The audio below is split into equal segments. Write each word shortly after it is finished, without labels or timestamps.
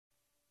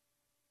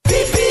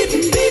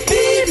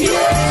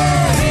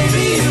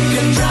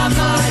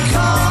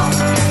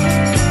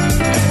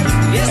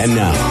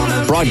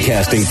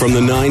Broadcasting from the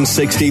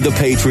 960 The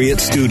Patriot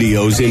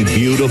Studios in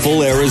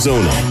beautiful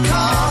Arizona.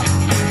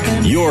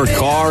 Your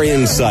Car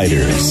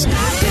Insiders.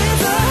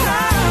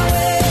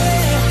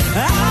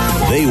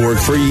 They work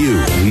for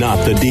you,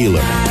 not the dealer.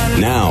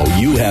 Now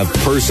you have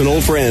personal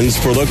friends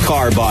for the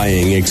car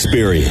buying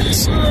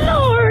experience.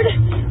 Lord,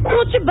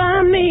 won't you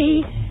buy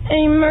me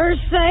a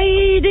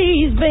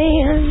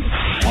Mercedes-Benz?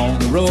 On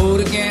the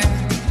road again.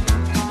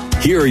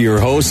 Here are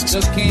your hosts,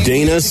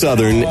 Dana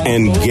Southern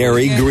and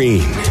Gary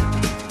Green.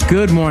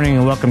 Good morning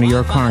and welcome to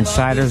Your Car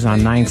Insiders on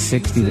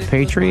 960 The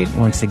Patriot.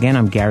 Once again,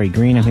 I'm Gary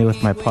Green. I'm here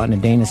with my partner,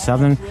 Dana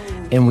Southern,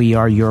 and we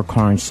are Your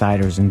Car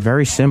Insiders. And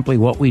very simply,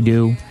 what we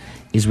do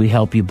is we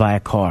help you buy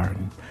a car.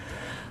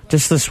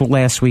 Just this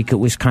last week, it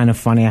was kind of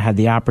funny. I had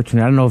the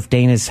opportunity. I don't know if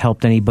Dana's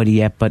helped anybody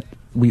yet, but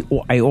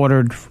I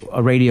ordered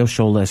a radio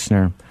show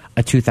listener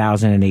a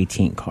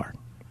 2018 car.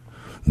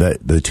 The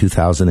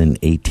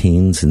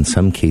 2018s, in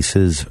some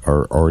cases,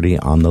 are already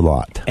on the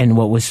lot. And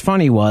what was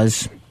funny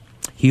was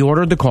he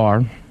ordered the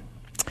car,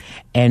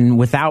 and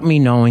without me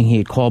knowing, he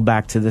had called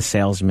back to the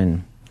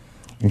salesman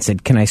and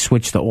said, "Can I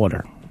switch the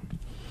order?"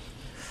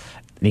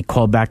 And he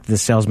called back to the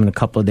salesman a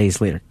couple of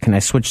days later. "Can I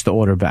switch the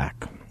order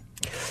back?"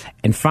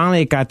 And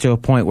finally, it got to a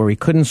point where he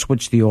couldn't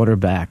switch the order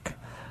back,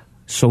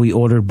 so he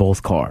ordered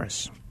both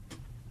cars.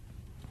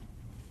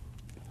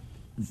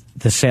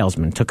 The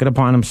salesman took it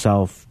upon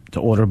himself to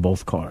order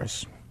both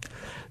cars.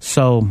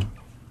 So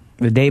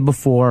the day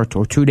before,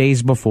 or 2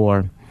 days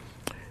before,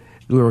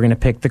 we were going to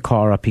pick the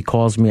car up. He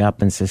calls me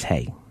up and says,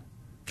 "Hey,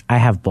 I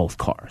have both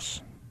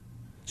cars,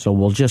 so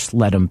we'll just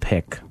let him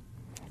pick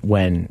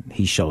when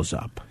he shows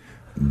up."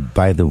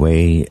 By the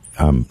way,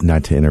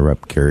 not to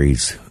interrupt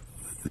Gary's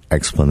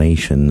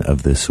explanation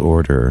of this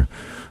order,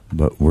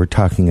 but we're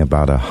talking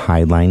about a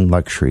Highline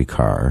luxury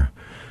car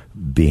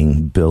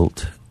being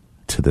built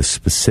to the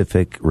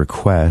specific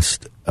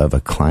request of a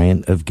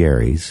client of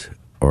Gary's,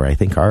 or I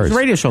think ours. He's a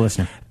radio show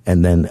listener.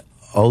 And then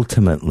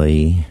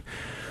ultimately,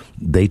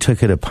 they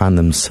took it upon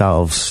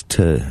themselves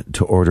to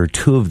order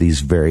two of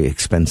these very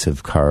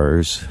expensive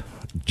cars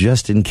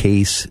just in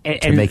case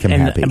to make him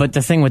happy. But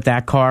the thing with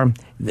that car,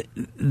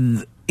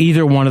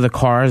 either one of the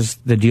cars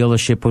the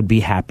dealership would be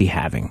happy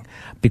having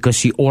because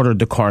he ordered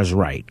the cars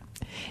right.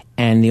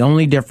 And the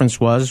only difference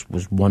was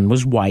one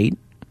was white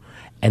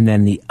and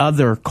then the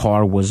other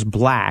car was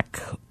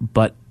black,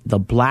 but the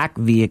black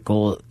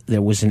vehicle,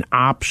 there was an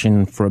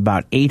option for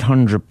about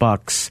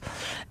 $800,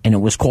 and it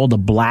was called a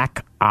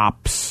Black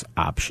Ops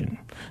option.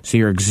 So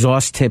your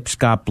exhaust tips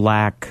got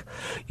black,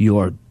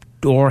 your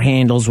door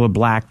handles were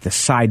black, the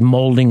side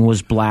molding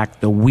was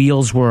black, the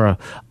wheels were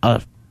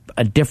a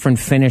different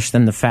finish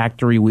than the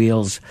factory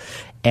wheels.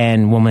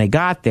 And when they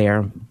got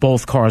there,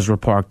 both cars were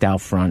parked out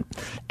front,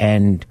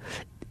 and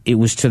it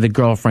was to the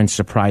girlfriend's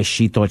surprise.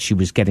 She thought she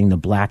was getting the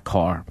black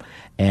car,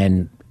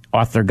 and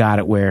Arthur got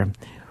it where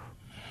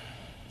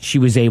she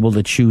was able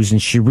to choose,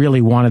 and she really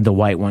wanted the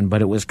white one.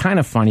 But it was kind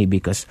of funny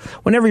because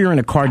whenever you're in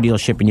a car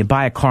dealership and you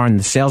buy a car and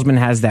the salesman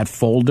has that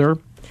folder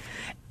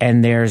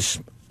and there's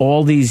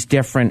all these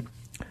different,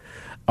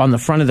 on the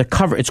front of the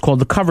cover, it's called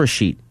the cover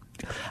sheet.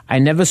 I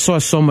never saw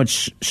so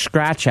much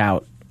scratch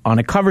out on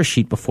a cover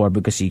sheet before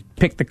because he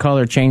picked the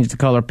color, changed the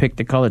color, picked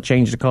the color,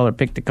 changed the color,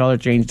 picked the color,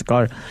 changed the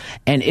color.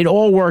 And it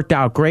all worked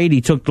out great. He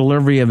took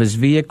delivery of his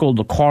vehicle.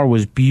 The car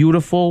was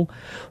beautiful.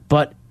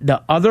 But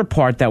the other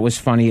part that was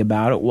funny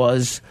about it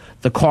was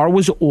the car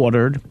was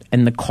ordered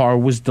and the car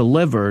was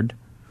delivered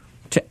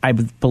to, I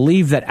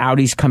believe that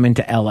Audi's come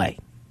into L.A.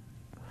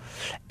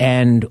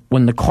 And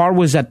when the car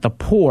was at the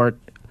port,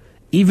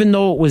 even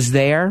though it was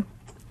there,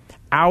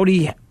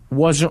 Audi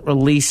wasn't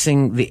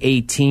releasing the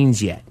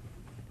 18s yet.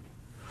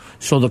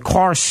 So the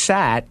car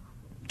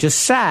just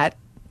sat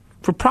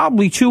for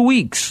probably 2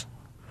 weeks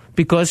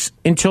because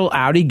until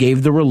Audi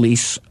gave the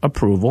release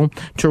approval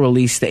to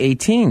release the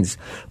 18s.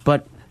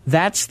 But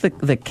that's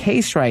the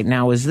case right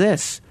now is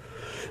this.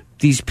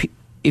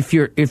 If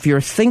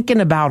you're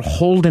thinking about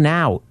holding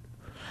out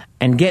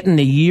and getting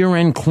the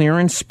year-end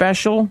clearance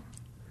special,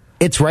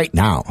 it's right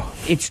now.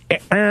 It's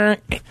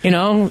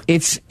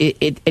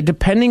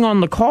depending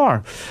on the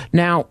car.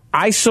 Now,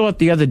 I saw it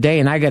the other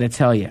day, and I got to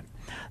tell you,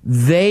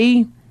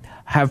 they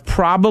have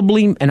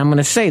probably, and I'm going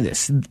to say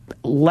this,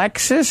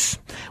 Lexus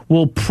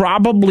will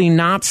probably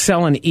not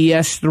sell an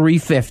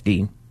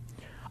ES350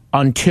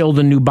 until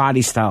the new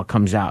body style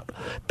comes out,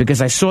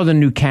 because I saw the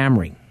new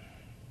Camry.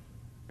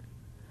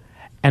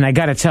 And I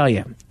got to tell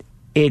you,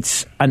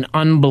 it's an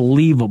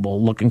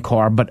unbelievable looking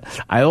car, but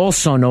I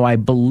also know, I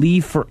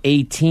believe for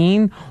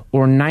 18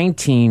 or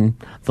 19,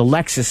 the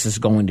Lexus is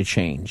going to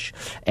change.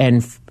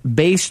 And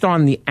based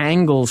on the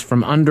angles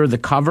from under the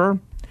cover,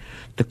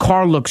 the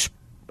car looks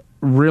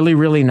really,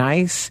 really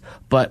nice,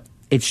 but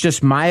it's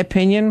just my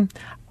opinion.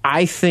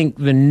 I think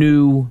the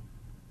new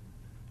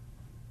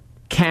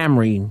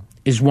Camry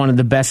is one of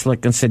the best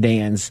looking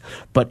sedans.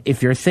 But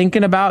if you're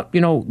thinking about,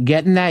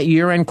 getting that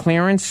year-end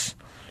clearance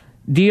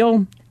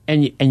deal,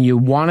 and you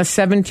want a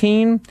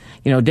 17,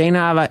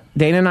 Dana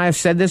and I have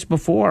said this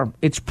before.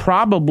 It's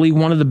probably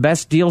one of the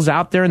best deals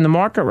out there in the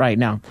market right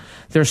now.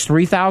 There's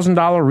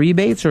 $3,000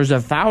 rebates. There's a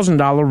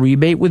 $1,000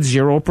 rebate with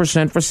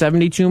 0% for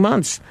 72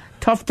 months.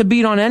 Tough to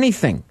beat on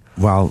anything.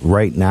 Well,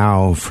 right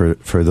now,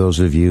 for those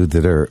of you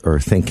that are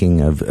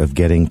thinking of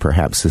getting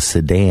perhaps a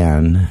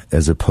sedan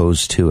as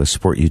opposed to a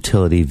sport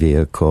utility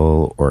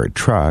vehicle or a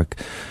truck,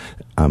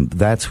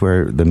 that's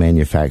where the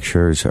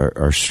manufacturers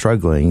are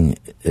struggling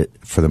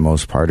for the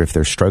most part. If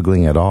they're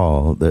struggling at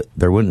all,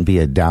 there wouldn't be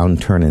a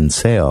downturn in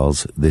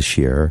sales this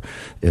year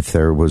if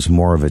there was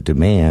more of a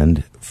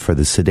demand for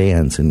the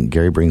sedans. And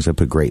Gary brings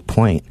up a great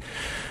point.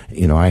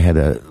 I had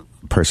a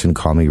person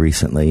call me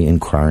recently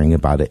inquiring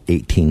about an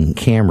 18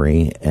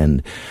 Camry,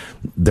 and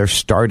they're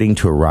starting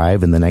to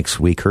arrive in the next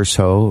week or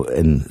so,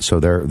 and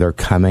so they're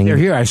coming. They're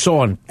here. I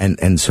saw them.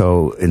 And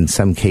so in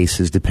some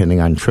cases,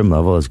 depending on trim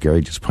level, as Gary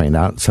just pointed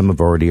out, some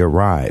have already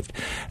arrived.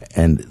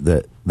 And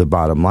the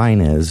bottom line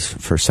is,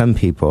 for some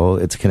people,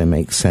 it's going to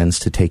make sense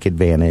to take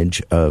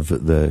advantage of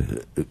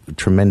the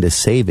tremendous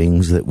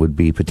savings that would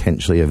be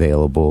potentially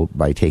available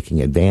by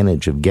taking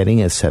advantage of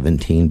getting a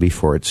 17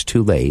 before it's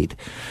too late.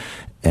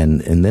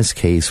 And in this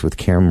case, with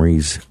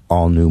Camry's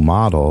all-new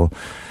model,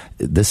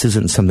 this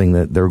isn't something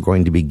that they're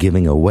going to be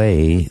giving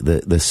away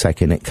the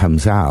second it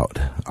comes out.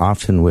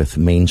 Often with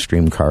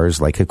mainstream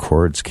cars like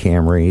Accords,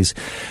 Camrys,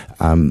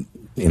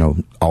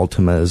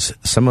 Altimas,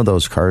 some of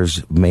those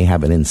cars may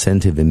have an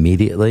incentive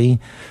immediately,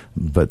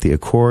 but the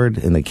Accord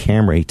and the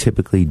Camry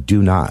typically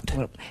do not.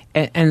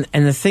 And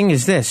the thing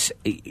is this,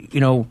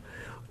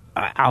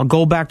 I'll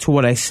go back to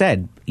what I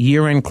said,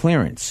 year-end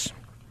clearance.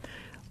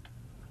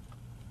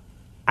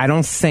 I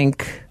don't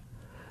think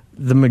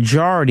the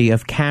majority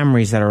of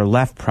Camrys that are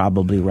left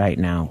probably right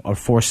now are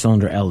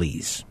four-cylinder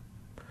LEs.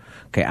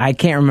 Okay, I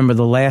can't remember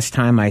the last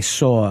time I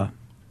saw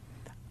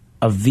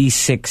a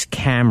V6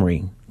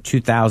 Camry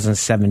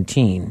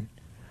 2017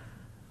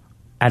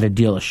 at a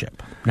dealership.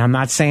 Now, I'm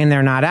not saying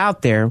they're not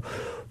out there.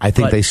 I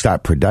think they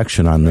stopped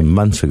production on them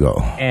months ago.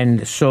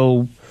 And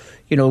so,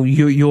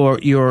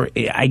 you're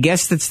I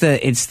guess it's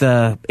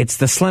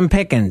the slim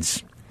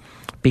pickings,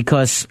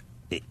 because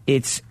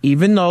it's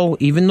even though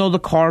the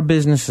car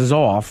business is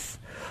off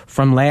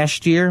from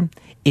last year,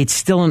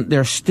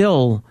 they're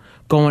still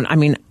going. I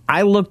mean,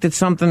 I looked at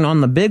something on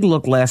the Big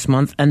Look last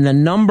month, and the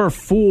number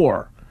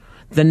 4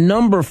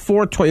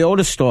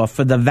 Toyota store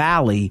for the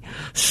Valley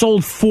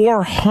sold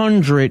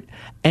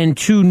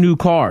 402 new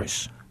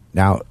cars.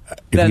 Now,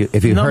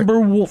 if you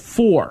number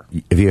 4,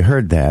 if you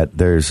heard that,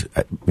 there's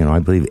I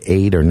believe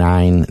 8 or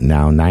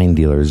 9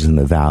 dealers in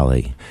the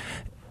Valley.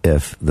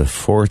 If the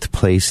 4th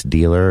place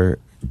dealer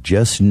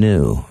just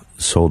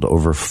sold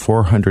over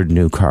 400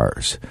 new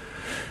cars,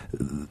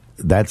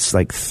 that's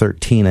like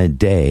 13 a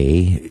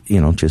day,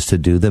 just to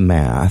do the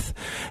math.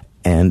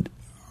 And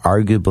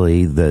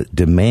arguably the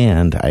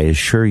demand, I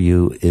assure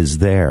you, is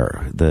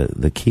there.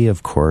 The key,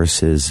 of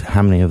course, is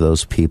how many of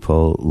those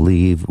people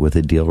leave with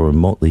a deal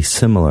remotely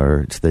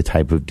similar to the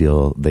type of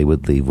deal they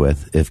would leave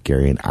with if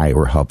Gary and I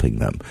were helping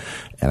them.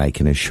 And I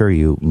can assure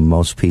you,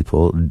 most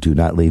people do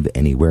not leave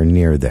anywhere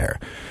near there.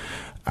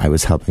 I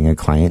was helping a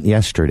client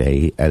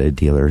yesterday at a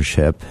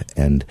dealership,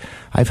 and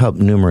I've helped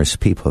numerous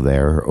people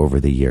there over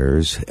the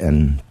years,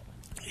 and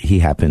he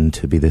happened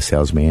to be the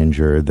sales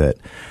manager that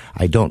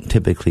I don't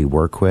typically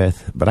work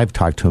with, but I've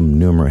talked to him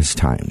numerous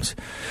times.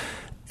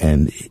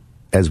 And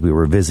as we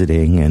were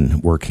visiting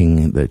and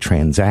working the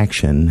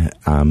transaction,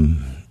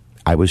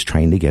 I was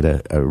trying to get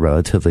a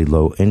relatively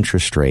low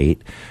interest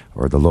rate,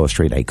 or the lowest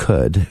rate I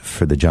could,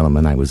 for the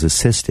gentleman I was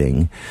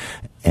assisting.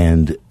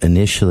 And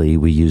initially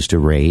we used a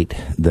rate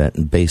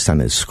that, based on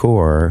his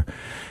score,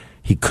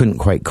 he couldn't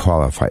quite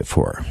qualify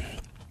for.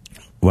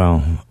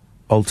 Well,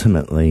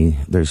 ultimately,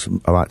 there's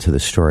a lot to the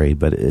story,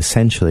 but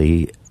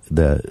essentially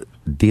the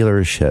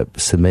dealership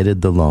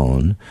submitted the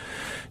loan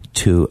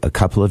to a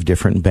couple of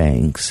different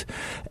banks,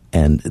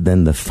 and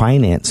then the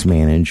finance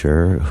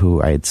manager,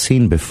 who I had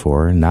seen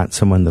before, not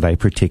someone that I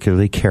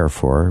particularly care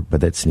for,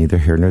 but that's neither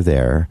here nor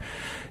there,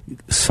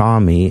 saw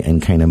me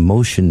and kind of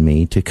motioned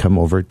me to come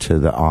over to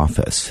the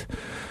office,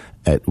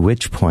 at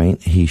which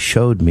point he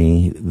showed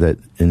me that,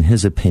 in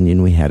his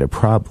opinion, we had a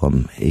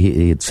problem.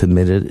 He had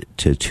submitted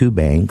to 2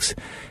 banks.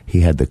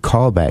 He had the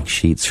callback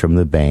sheets from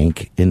the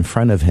bank in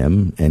front of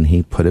him, and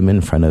he put them in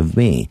front of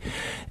me.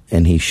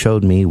 And he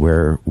showed me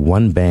where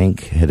one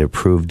bank had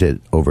approved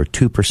it over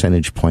 2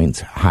 percentage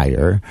points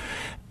higher,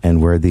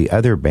 and where the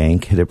other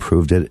bank had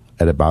approved it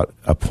at about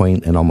a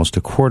point and almost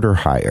a quarter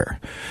higher.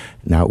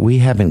 Now, we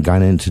haven't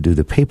gone in to do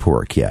the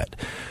paperwork yet.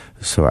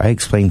 So I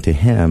explained to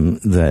him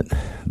that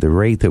the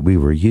rate that we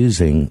were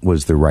using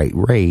was the right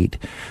rate,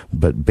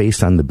 but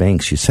based on the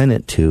banks you sent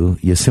it to,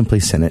 you simply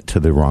sent it to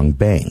the wrong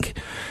bank.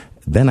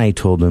 Then I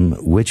told him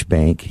which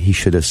bank he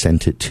should have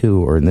sent it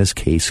to, or in this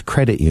case,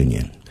 credit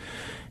union.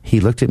 He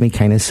looked at me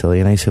kind of silly,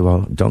 and I said,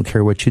 well, don't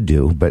care what you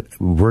do, but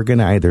we're going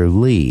to either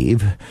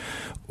leave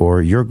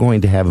or you're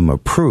going to have them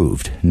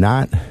approved,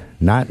 not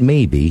not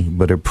maybe,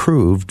 but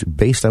approved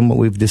based on what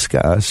we've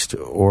discussed,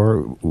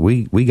 or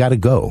we got to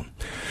go.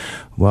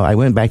 Well, I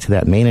went back to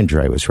that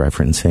manager I was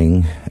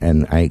referencing,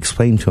 and I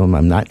explained to him,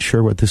 I'm not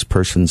sure what this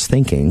person's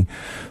thinking,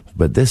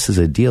 but this is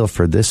a deal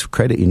for this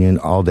credit union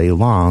all day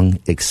long,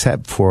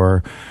 except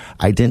for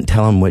I didn't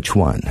tell him which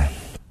one.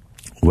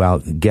 Well,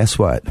 guess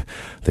what?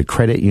 The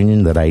credit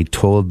union that I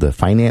told the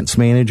finance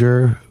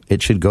manager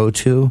it should go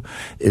to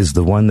is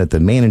the one that the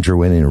manager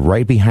went in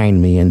right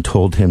behind me and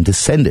told him to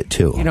send it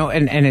to.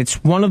 And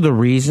it's one of the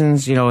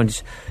reasons,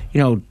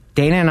 Dana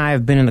and I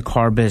have been in the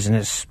car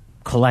business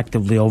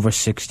collectively over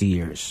 60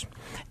 years.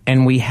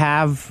 And we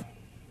have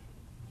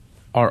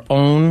our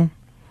own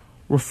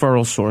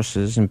referral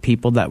sources and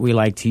people that we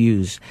like to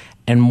use.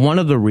 And one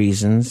of the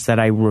reasons that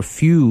I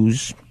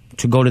refuse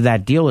to go to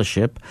that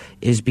dealership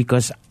is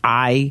because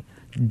I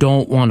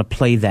don't want to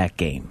play that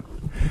game.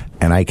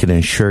 And I can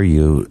assure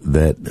you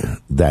that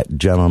that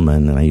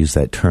gentleman, and I use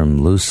that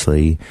term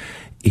loosely,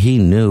 he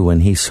knew when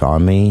he saw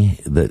me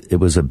that it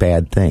was a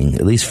bad thing,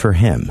 at least for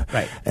him.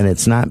 Right. And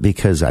it's not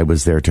because I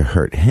was there to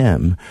hurt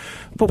him.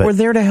 But we're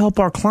there to help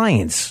our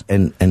clients.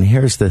 And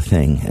here's the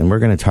thing, and we're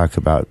going to talk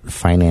about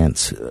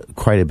finance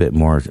quite a bit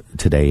more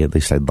today, at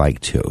least I'd like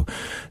to.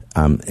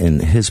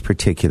 In his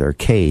particular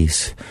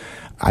case,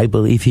 I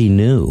believe he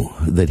knew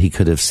that he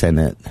could have sent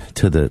it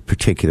to the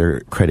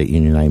particular credit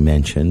union I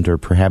mentioned, or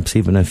perhaps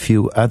even a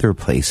few other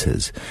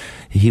places.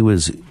 He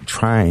was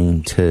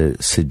trying to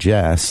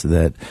suggest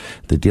that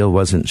the deal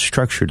wasn't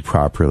structured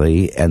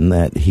properly and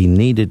that he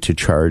needed to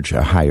charge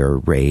a higher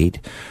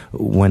rate,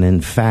 when in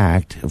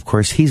fact, of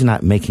course, he's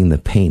not making the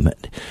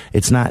payment.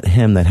 It's not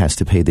him that has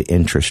to pay the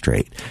interest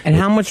rate. And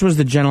how much was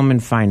the gentleman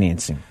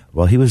financing?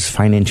 Well, he was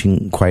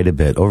financing quite a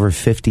bit, over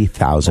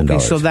 $50,000. Okay,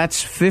 so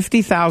that's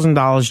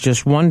 $50,000,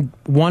 just one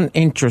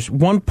interest,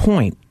 1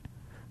 point.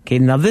 Okay,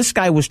 now this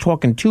guy was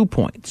talking 2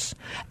 points.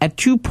 At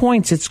 2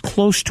 points, it's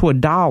close to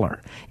 $1.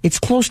 It's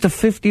close to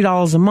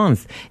 $50 a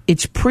month.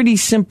 It's pretty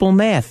simple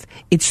math.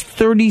 It's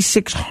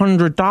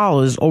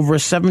 $3,600 over a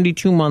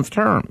 72-month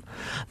term.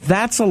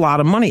 That's a lot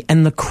of money.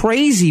 And the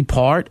crazy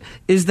part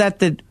is that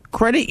the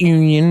credit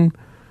union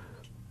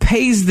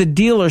pays the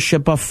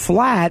dealership a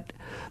flat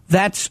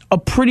that's a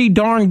pretty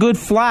darn good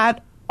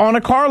flat on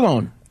a car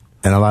loan.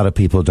 And a lot of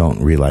people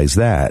don't realize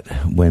that.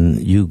 When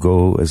you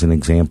go, as an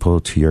example,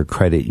 to your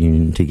credit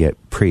union to get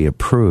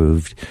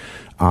pre-approved,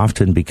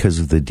 often because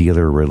of the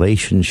dealer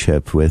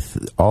relationship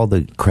with all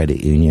the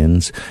credit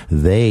unions,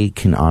 they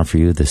can offer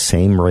you the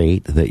same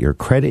rate that your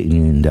credit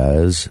union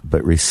does,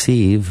 but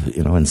receive,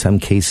 in some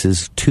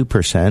cases,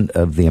 2%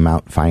 of the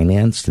amount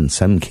financed, in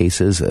some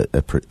cases,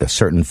 a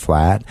certain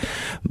flat.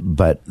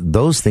 But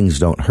those things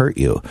don't hurt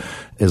you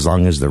as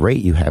long as the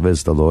rate you have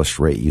is the lowest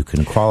rate you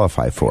can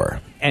qualify for.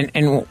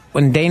 And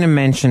when Dana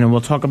mentioned, and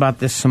we'll talk about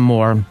this some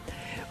more,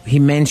 he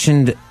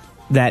mentioned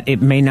that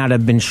it may not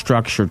have been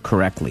structured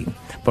correctly.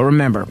 But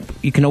remember,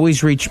 you can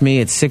always reach me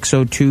at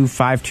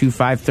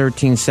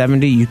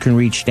 602-525-1370. You can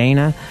reach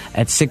Dana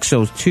at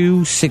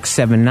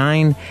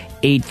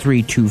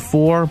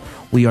 602-679-8324.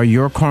 We are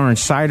your car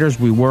insiders.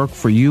 We work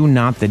for you,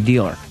 not the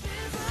dealer.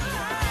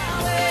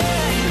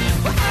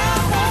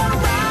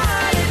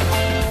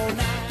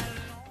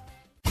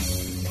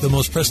 The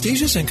most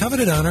prestigious and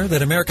coveted honor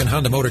that American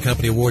Honda Motor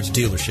Company awards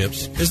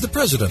dealerships is the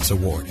President's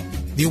Award.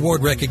 The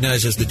award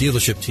recognizes the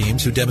dealership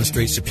teams who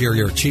demonstrate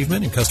superior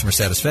achievement in customer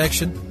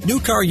satisfaction, new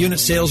car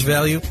unit sales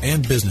value,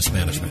 and business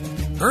management.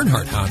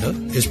 Earnhardt Honda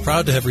is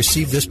proud to have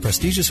received this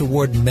prestigious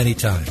award many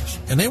times,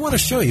 and they want to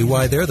show you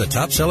why they're the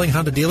top-selling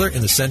Honda dealer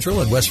in the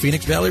Central and West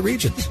Phoenix Valley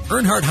regions.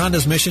 Earnhardt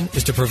Honda's mission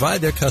is to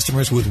provide their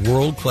customers with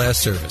world-class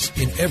service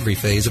in every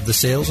phase of the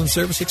sales and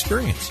service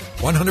experience.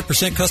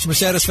 100% customer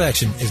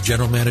satisfaction is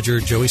General Manager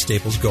Joey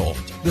Staples' goal.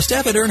 The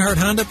staff at Earnhardt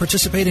Honda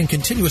participate in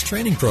continuous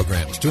training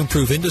programs to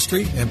improve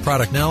industry and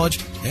product knowledge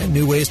and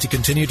new ways to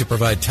continue to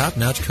provide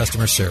top-notch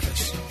customer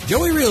service.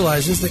 Joey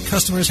realizes that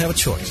customers have a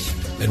choice.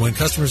 And when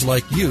customers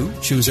like you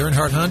choose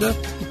Earnhardt Honda,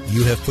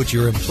 you have put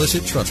your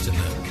implicit trust in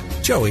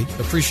them. Joey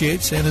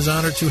appreciates and is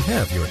honored to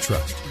have your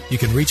trust. You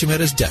can reach him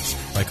at his desk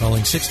by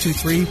calling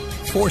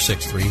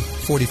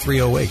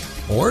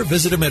 623-463-4308 or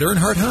visit him at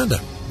Earnhardt Honda,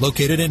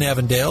 located in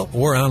Avondale,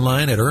 or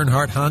online at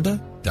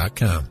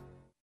earnhardthonda.com.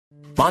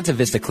 Monta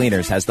Vista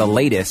Cleaners has the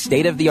latest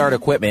state-of-the-art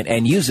equipment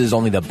and uses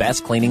only the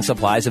best cleaning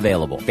supplies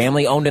available.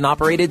 Family owned and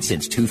operated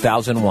since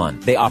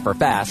 2001. They offer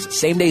fast,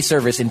 same-day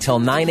service until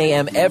 9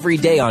 a.m. every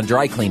day on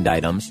dry cleaned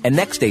items and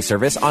next-day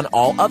service on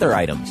all other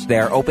items. They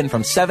are open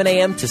from 7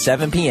 a.m. to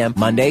 7 p.m.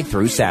 Monday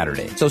through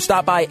Saturday. So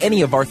stop by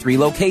any of our 3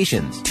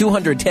 locations: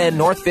 210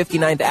 North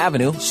 59th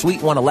Avenue,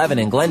 Suite 111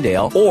 in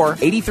Glendale, or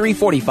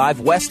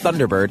 8345 West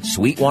Thunderbird,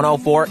 Suite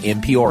 104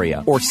 in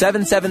Peoria, or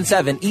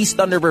 777 East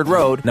Thunderbird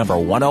Road, number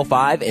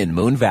 105 in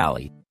Moon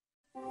Valley.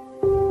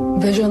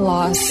 Vision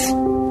loss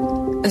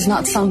is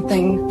not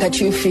something that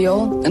you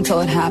feel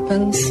until it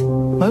happens.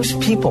 Most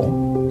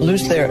people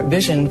lose their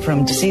vision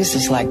from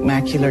diseases like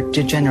macular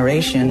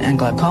degeneration and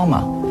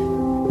glaucoma.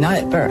 not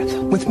at birth.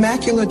 With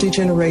macular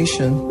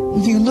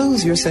degeneration, you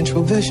lose your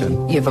central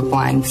vision. You have a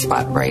blind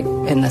spot right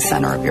in the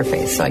center of your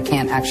face, so I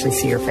can't actually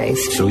see your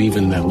face. So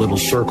even that little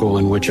circle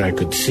in which I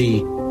could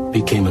see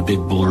became a big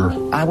blur.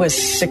 I was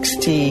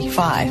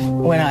 65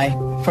 when I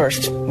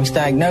first was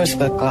diagnosed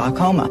with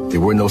glaucoma.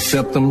 There were no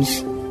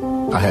symptoms.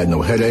 I had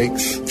no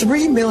headaches.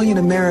 3 million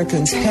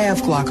Americans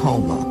have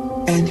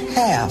glaucoma, and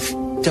half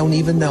don't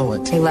even know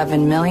it.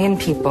 11 million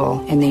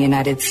people in the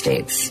United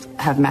States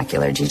have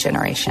macular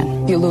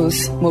degeneration. You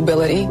lose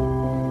mobility,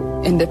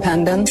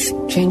 independence,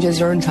 changes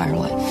your entire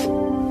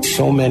life.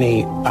 So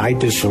many eye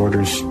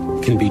disorders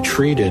can be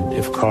treated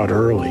if caught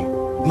early.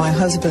 My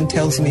husband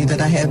tells me that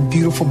I have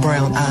beautiful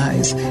brown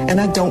eyes, and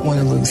I don't want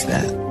to lose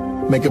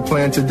that. Make a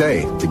plan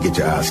today to get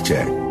your eyes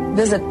checked.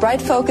 Visit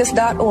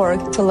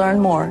brightfocus.org to learn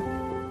more.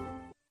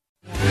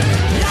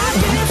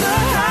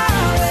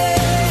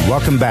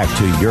 Welcome back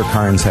to Your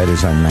Car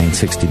Insiders on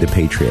 960 The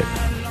Patriot.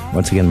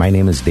 Once again, my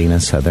name is Dana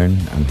Southern.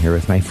 I'm here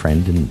with my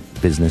friend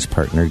and business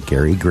partner,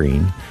 Gary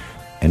Green,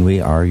 and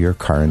we are Your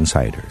Car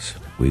Insiders.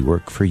 We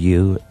work for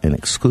you and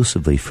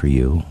exclusively for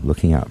you,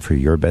 looking out for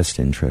your best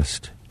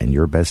interest and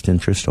your best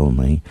interest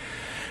only,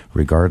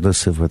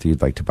 regardless of whether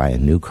you'd like to buy a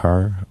new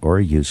car or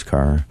a used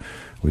car,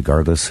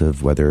 regardless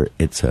of whether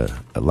it's a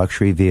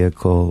luxury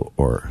vehicle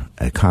or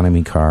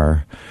economy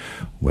car,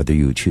 whether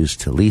you choose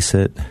to lease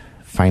it,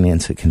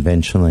 finance it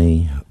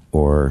conventionally,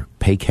 or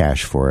pay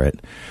cash for it.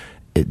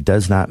 It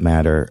does not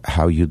matter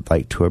how you'd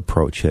like to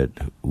approach it.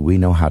 We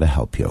know how to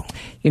help you.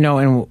 You know,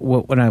 and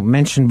what I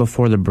mentioned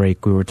before the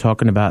break, we were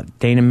talking about,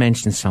 Dana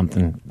mentioned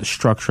something, the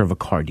structure of a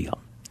car deal.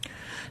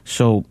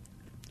 So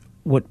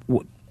what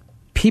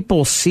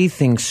people see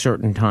things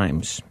certain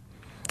times,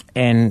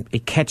 and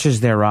it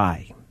catches their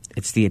eye.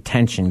 It's the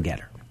attention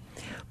getter.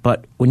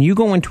 But when you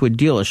go into a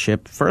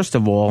dealership, first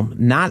of all,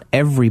 not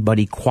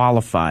everybody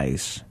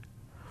qualifies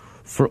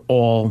for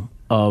all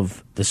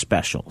of the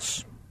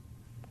specials.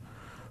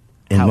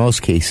 In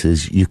most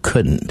cases, you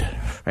couldn't.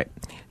 Right.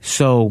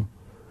 So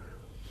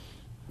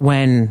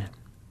when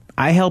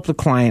I helped a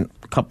client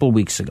a couple of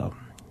weeks ago,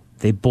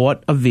 they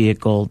bought a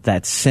vehicle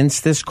that since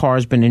this car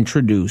has been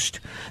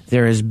introduced,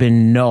 there has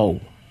been no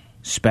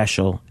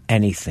special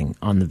anything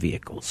on the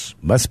vehicles.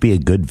 Must be a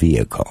good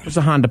vehicle. It was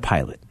a Honda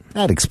Pilot.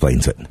 That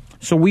explains it.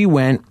 So we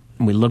went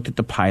and we looked at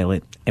the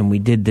Pilot and we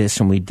did this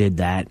and we did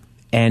that.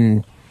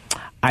 And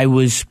I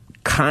was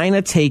kind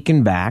of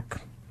taken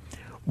back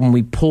when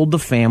we pulled the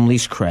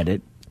family's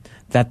credit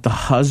that the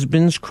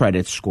husband's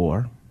credit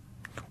score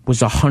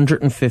was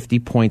 150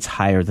 points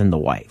higher than the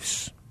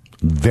wife's.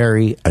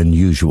 Very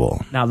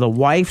unusual. Now, the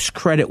wife's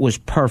credit was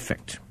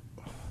perfect.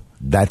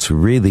 That's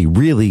really,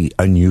 really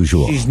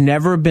unusual. She's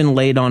never been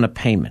late on a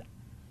payment.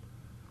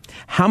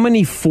 How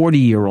many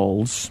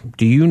 40-year-olds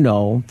do you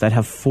know that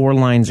have 4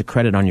 lines of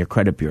credit on your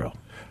credit bureau?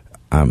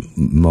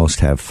 Most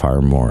have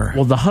far more.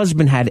 Well, the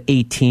husband had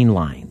 18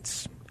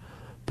 lines.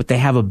 But they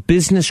have a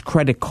business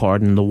credit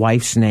card in the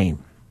wife's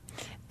name.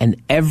 And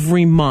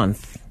every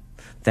month,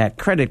 that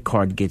credit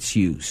card gets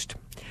used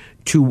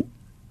to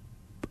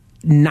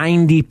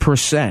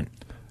 90%.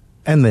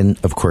 And then,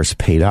 of course,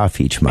 paid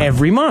off each month.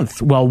 Every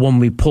month. Well, when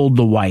we pulled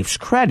the wife's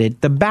credit,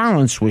 the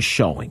balance was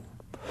showing.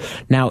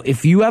 Now,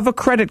 if you have a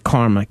Credit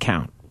Karma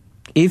account,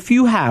 if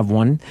you have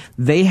one,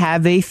 they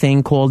have a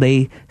thing called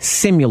a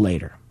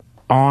simulator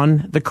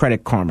on the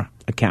Credit Karma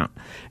account.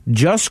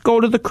 Just go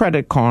to the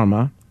Credit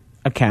Karma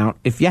account,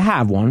 if you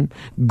have one,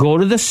 go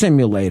to the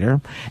simulator,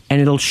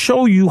 and it'll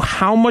show you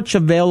how much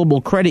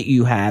available credit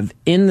you have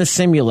in the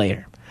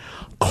simulator.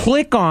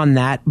 Click on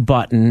that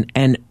button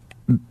and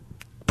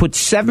put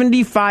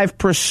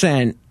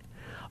 75%.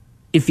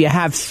 If you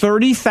have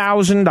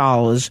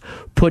 $30,000,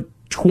 put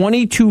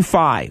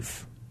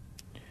 $22,500.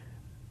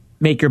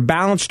 Make your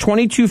balance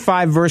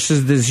 $22,500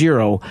 versus the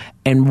 0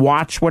 and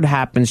watch what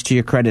happens to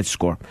your credit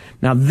score.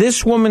 Now,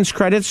 this woman's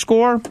credit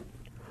score,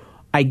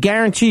 I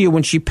guarantee you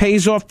when she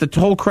pays off the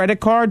whole credit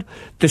card,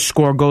 the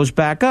score goes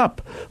back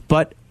up.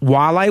 But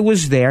while I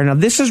was there, now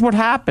this is what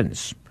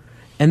happens.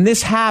 And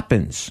this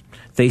happens.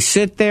 They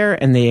sit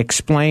there and they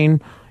explain,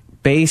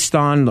 based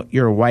on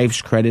your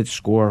wife's credit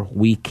score,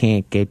 we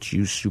can't get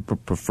you super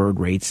preferred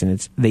rates.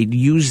 And they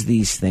use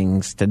these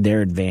things to their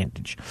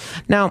advantage.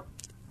 Now,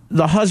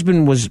 the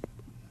husband was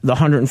the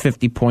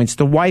 150 points.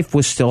 The wife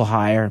was still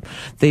higher.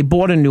 They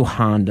bought a new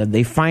Honda.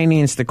 They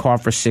financed the car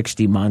for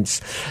 60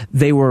 months.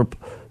 They were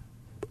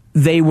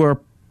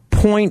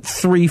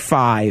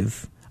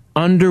 0.35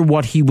 under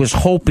what he was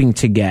hoping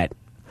to get.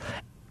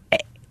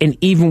 And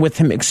even with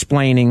him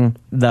explaining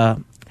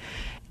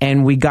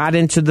and we got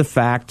into the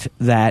fact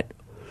that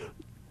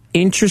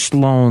interest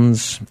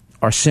loans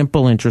are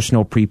simple interest,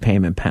 no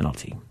prepayment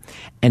penalty.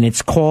 And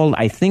it's called,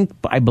 I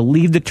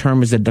believe the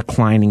term is a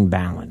declining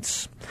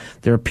balance.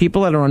 There are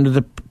people that are under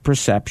the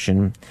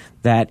perception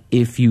that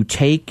if you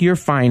take your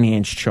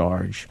finance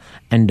charge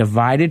and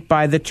divide it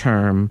by the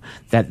term,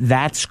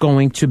 that's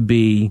going to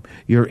be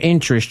your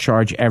interest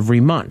charge every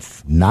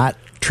month. Not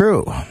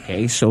true.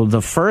 Okay, so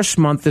the first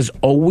month is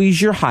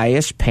always your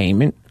highest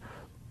payment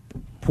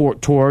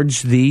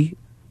towards the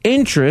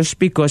interest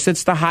because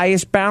it's the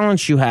highest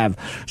balance you have.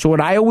 So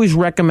what I always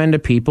recommend to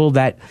people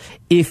that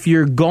if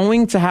you're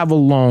going to have a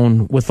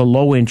loan with a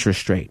low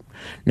interest rate,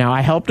 now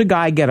I helped a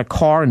guy get a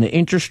car and the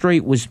interest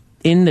rate was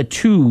in the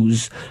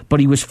 2s, but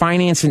he was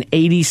financing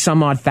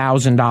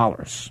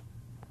 $80,000.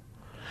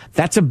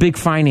 That's a big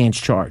finance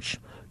charge.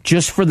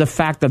 Just for the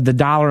fact of the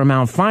dollar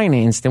amount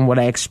financed. And what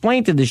I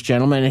explained to this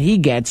gentleman, and he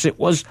gets it,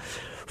 was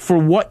for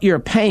what you're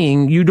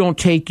paying, you don't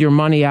take your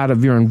money out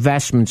of your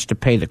investments to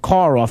pay the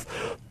car off.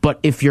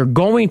 But if you're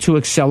going to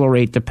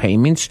accelerate the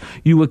payments,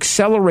 you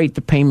accelerate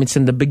the payments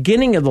in the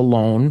beginning of the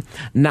loan,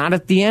 not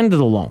at the end of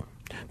the loan,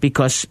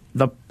 because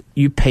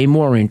you pay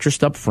more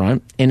interest up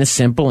front in a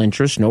simple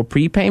interest, no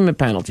prepayment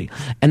penalty.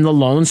 And the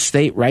loans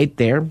state right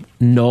there,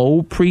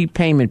 no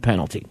prepayment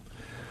penalty.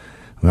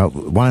 Well, I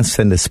want to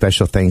send a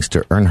special thanks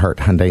to Earnhardt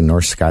Hyundai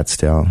North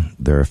Scottsdale.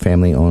 They're a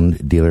family-owned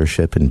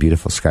dealership in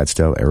beautiful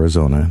Scottsdale,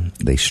 Arizona.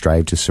 They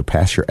strive to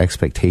surpass your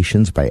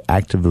expectations by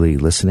actively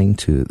listening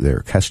to their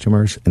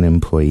customers and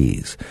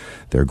employees.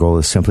 Their goal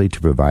is simply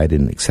to provide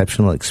an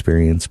exceptional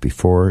experience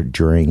before,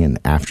 during, and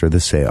after the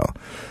sale.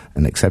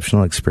 An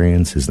exceptional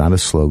experience is not a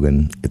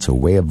slogan. It's a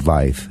way of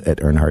life at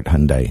Earnhardt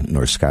Hyundai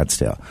North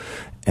Scottsdale.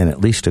 And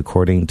at least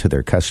according to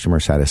their customer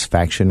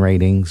satisfaction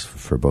ratings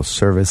for both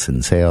service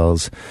and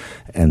sales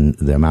and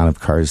the amount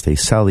of cars they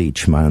sell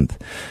each month,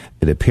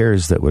 it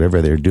appears that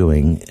whatever they're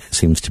doing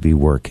seems to be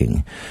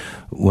working.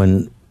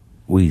 When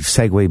we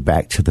segue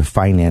back to the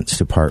finance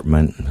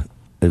department,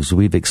 as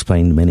we've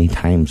explained many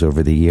times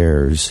over the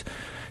years,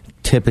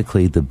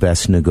 typically the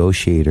best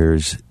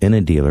negotiators in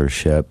a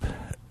dealership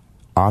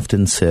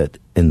often sit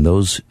in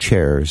those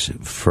chairs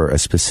for a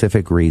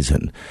specific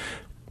reason.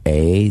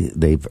 A,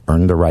 they've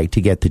earned the right to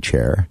get the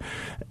chair,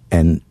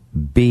 and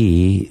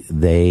B,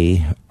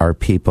 they are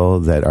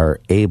people that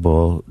are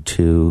able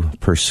to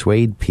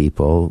persuade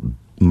people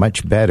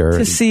much better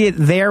to see it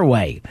their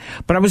way.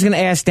 But I was going to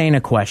ask Dana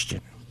a question.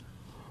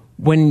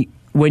 When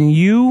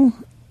you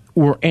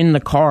were in the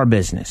car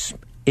business,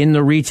 in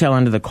the retail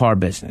end of the car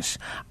business,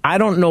 I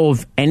don't know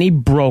of any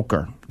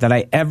broker that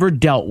I ever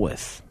dealt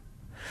with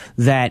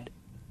that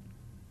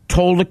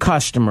told a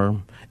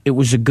customer it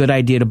was a good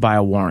idea to buy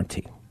a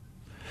warranty.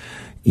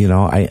 You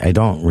know, I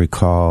don't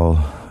recall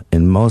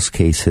in most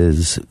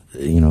cases,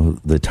 you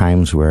know, the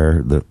times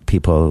where the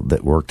people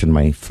that worked in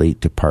my fleet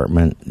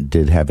department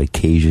did have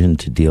occasion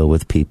to deal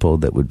with people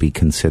that would be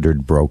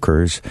considered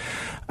brokers.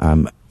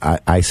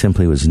 I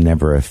simply was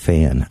never a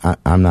fan.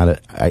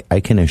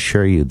 I can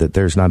assure you that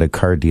there's not a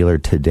car dealer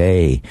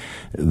today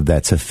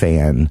that's a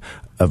fan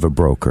of a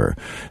broker.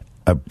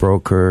 A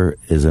broker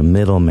is a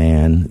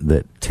middleman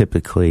that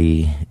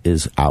typically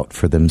is out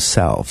for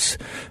themselves.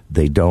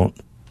 They don't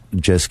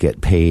just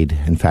get paid.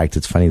 In fact,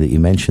 it's funny that you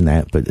mentioned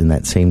that, but in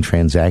that same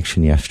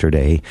transaction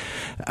yesterday,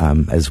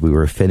 as we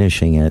were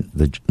finishing it,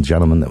 the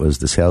gentleman that was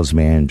the sales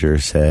manager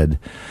said,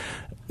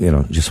 you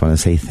know, just want to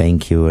say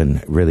thank you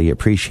and really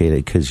appreciate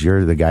it because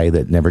you're the guy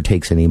that never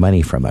takes any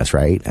money from us,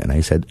 right? And I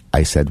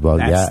said, well,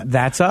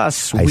 that's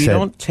us. We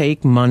don't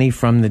take money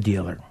from the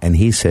dealer. And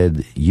he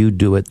said, you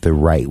do it the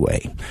right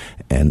way.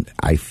 And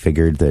I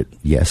figured that,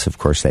 yes, of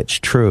course, that's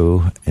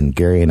true. And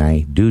Gary and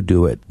I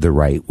do it the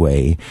right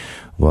way.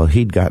 Well,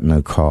 he'd gotten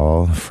a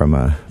call from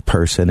a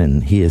person,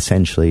 and he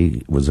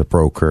essentially was a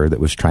broker that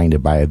was trying to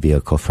buy a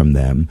vehicle from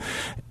them.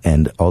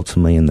 And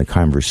ultimately in the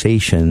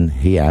conversation,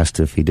 he asked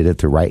if he did it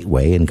the right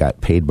way and got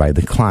paid by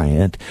the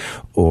client,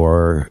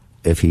 or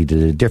if he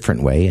did it a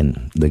different way.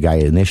 And the guy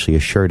initially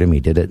assured him he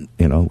did it,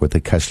 you know, with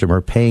the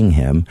customer paying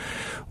him.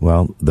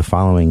 Well, the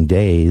following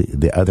day,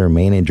 the other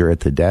manager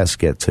at the desk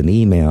gets an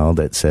email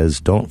that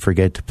says, don't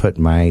forget to put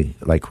my,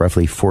 like,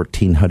 roughly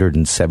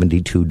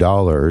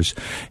 $1,472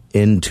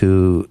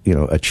 into, you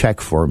know, a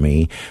check for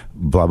me,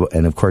 blah, blah.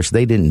 And of course,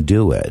 they didn't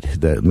do it.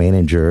 The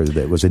manager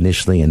that was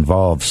initially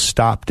involved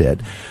stopped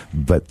it.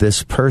 But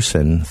this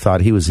person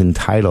thought he was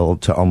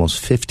entitled to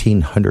almost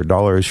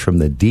 $1,500 from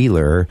the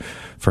dealer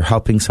for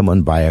helping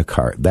someone buy a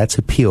car. That's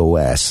a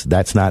POS.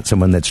 That's not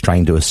someone that's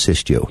trying to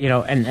assist you. You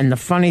know, and the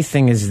funny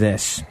thing is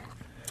this.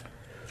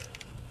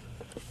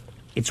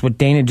 It's what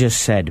Dana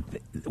just said.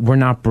 We're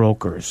not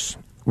brokers.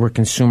 We're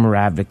consumer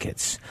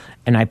advocates.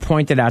 And I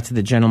pointed out to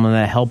the gentleman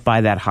that helped buy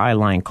that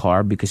Highline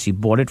car because he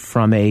bought it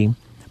from a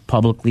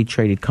publicly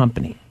traded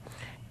company.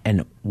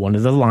 And one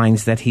of the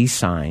lines that he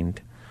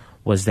signed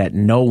was that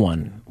no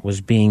one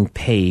was being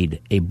paid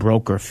a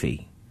broker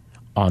fee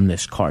on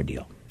this car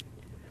deal.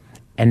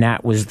 And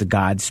that was the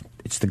God's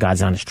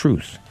honest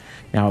truth.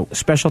 Now,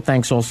 special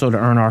thanks also to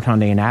Earnhardt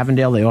Hyundai in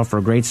Avondale. They offer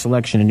a great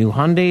selection of new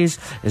Hyundais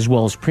as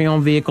well as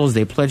pre-owned vehicles.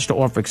 They pledge to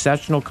offer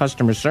exceptional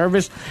customer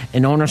service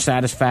and owner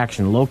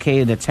satisfaction.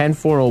 Located at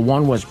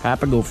 10401 West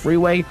Papago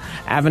Freeway,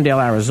 Avondale,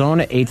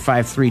 Arizona,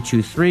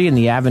 85323 in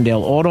the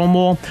Avondale Auto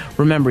Mall.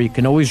 Remember, you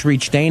can always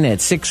reach Dana at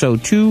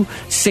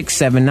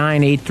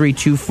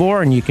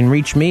 602-679-8324, and you can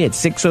reach me at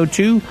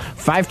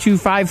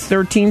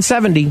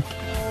 602-525-1370.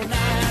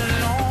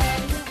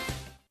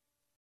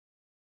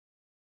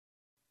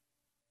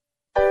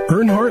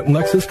 Earnhardt current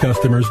Lexus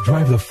customers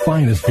drive the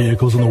finest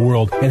vehicles in the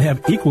world and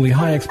have equally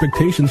high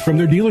expectations from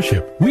their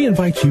dealership. We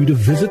invite you to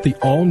visit the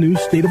all-new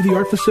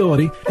state-of-the-art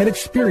facility and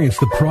experience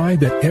the pride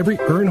that every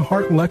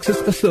Earnhardt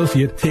Lexus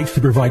associate takes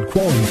to provide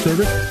quality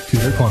service to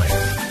their clients.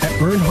 At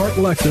Earnhardt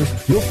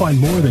Lexus, you'll find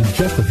more than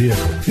just a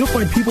vehicle. You'll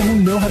find people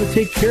who know how to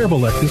take care of a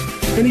Lexus,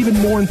 and even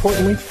more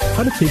importantly,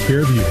 how to take care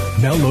of you.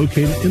 Now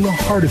located in the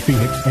heart of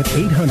Phoenix at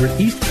 800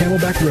 East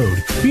Camelback Road,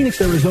 Phoenix,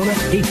 Arizona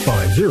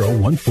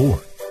 85014.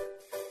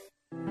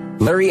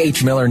 Larry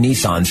H. Miller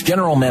Nissan's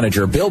General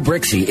Manager Bill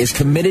Brixey is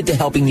committed to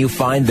helping you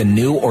find the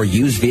new or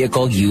used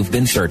vehicle you've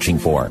been searching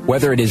for.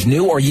 Whether it is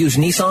new or used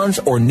Nissans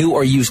or new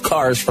or used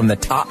cars from the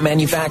top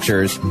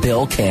manufacturers,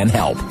 Bill can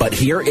help. But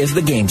here is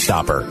the game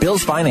stopper.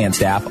 Bill's finance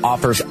staff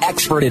offers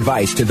expert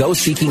advice to those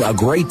seeking a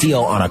great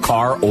deal on a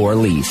car or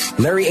lease.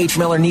 Larry H.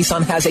 Miller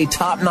Nissan has a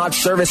top-notch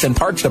service and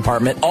parts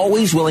department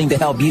always willing to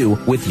help you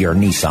with your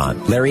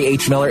Nissan. Larry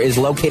H. Miller is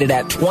located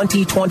at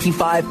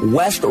 2025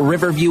 West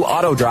Riverview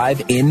Auto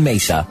Drive in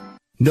Mesa.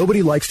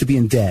 Nobody likes to be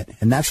in debt,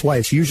 and that's why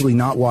it's usually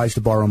not wise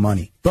to borrow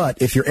money.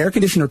 But if your air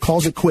conditioner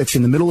calls it quits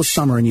in the middle of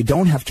summer and you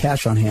don't have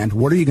cash on hand,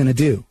 what are you going to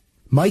do?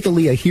 Mike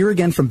Aaliyah here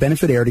again from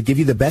Benefit Air to give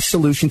you the best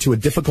solution to a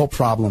difficult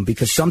problem,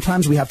 because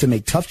sometimes we have to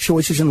make tough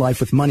choices in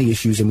life with money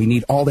issues and we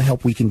need all the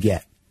help we can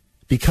get.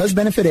 Because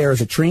Benefit Air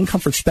is a Trane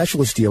Comfort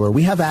Specialist dealer,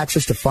 we have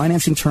access to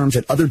financing terms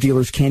that other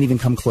dealers can't even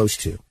come close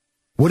to.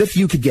 What if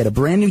you could get a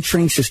brand new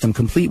Trane system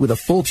complete with a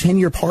full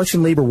 10-year parts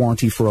and labor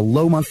warranty for a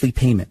low monthly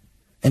payment?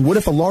 And what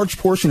if a large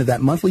portion of that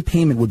monthly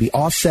payment would be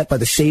offset by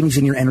the savings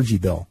in your energy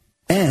bill?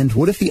 And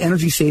what if the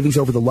energy savings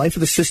over the life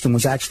of the system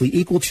was actually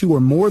equal to or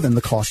more than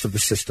the cost of the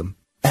system?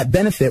 At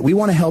Benefit, we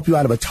want to help you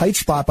out of a tight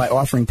spot by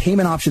offering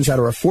payment options that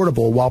are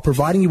affordable while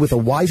providing you with a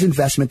wise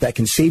investment that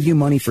can save you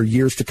money for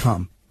years to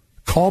come.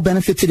 Call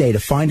Benefit today to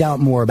find out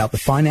more about the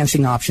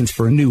financing options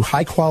for a new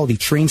high-quality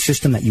Trane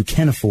system that you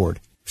can afford.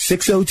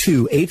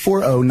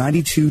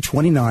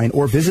 602-840-9229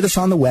 or visit us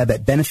on the web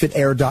at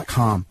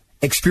benefitair.com.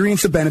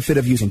 Experience the benefit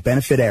of using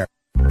Benefit Air.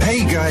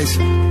 Hey guys,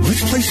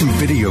 let's play some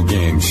video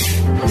games.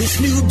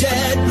 This new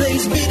dad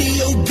plays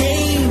video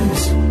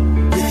games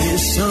with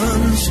his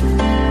sons,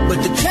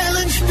 but the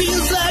challenge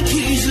feels like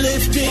he's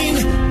lifting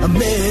a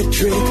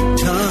metric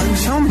ton.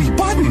 How many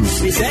buttons?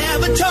 His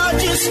avatar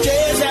just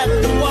stares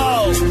at the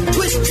walls,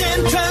 twists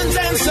and turns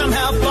and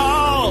somehow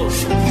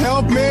falls.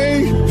 Help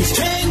me! He's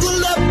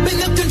tangled up in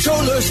the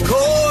controller's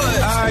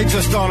cord. I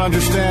just don't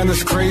understand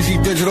this crazy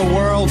digital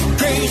world.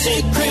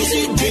 Crazy,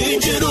 crazy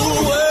digital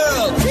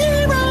world.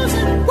 Heroes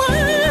and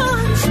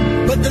worlds.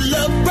 But the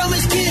love from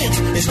his kids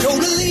is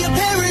totally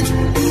apparent.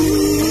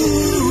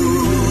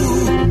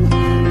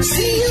 Ooh.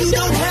 See, you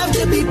don't have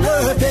to be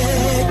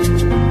perfect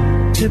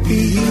to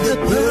be the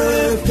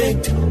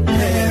perfect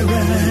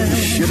parent.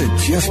 Should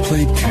have just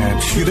played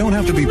catch. You don't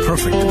have to be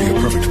perfect to be a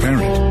perfect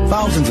parent.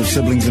 Thousands of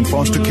siblings in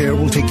foster care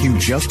will take you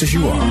just as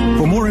you are.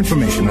 For more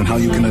information on how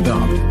you can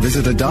adopt,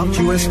 visit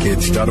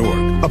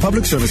adoptuskids.org. A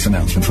public service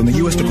announcement from the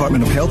U.S.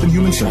 Department of Health and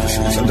Human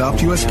Services,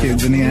 Adopt U.S.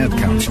 Kids, and the Ad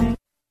Council.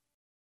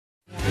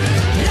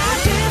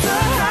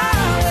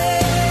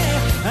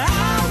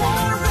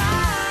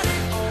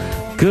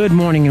 Good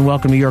morning and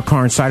welcome to Your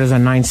Car Insiders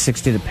on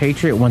 960 The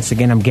Patriot. Once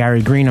again, I'm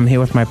Gary Green. I'm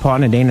here with my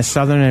partner, Dana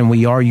Southern, and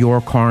we are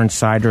Your Car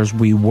Insiders.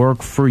 We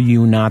work for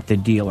you, not the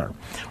dealer.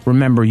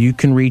 Remember, you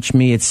can reach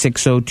me at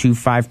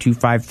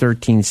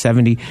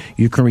 602-525-1370.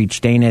 You can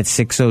reach Dana at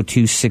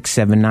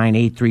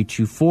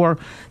 602-679-8324.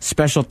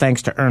 Special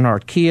thanks to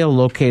Earnhardt Kia,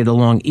 located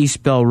along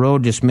East Bell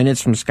Road, just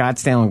minutes from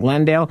Scottsdale and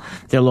Glendale.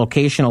 Their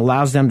location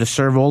allows them to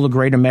serve all the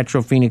greater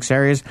Metro Phoenix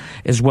areas,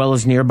 as well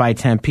as nearby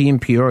Tempe and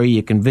Peoria.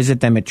 You can visit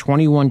them at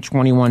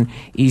 2121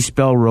 East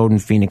Bell Road in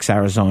Phoenix,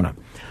 Arizona.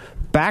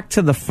 Back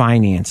to the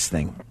finance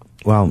thing.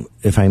 Well,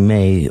 if I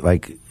may,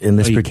 like in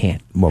this, you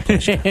can't. Well,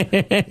 pleasure.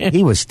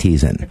 He was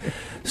teasing.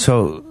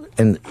 So,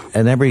 and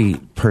every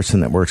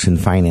person that works in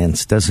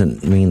finance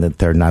doesn't mean that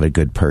they're not a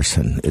good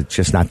person. It's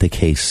just not the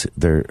case.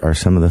 There are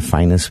some of the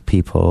finest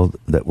people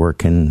that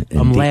work in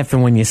I'm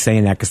laughing when you're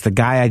saying that because the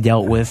guy I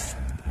dealt with.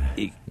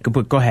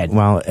 Go ahead.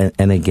 Well,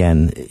 and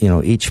again, you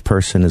know, each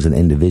person is an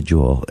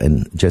individual,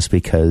 and just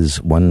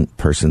because one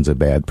person's a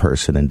bad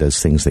person and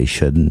does things they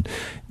shouldn't,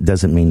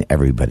 doesn't mean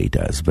everybody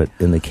does. But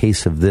in the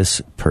case of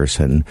this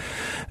person,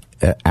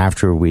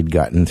 after we'd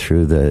gotten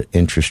through the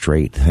interest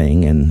rate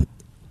thing, and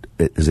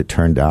as it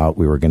turned out,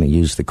 we were going to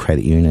use the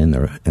credit union,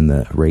 and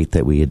the rate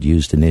that we had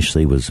used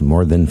initially was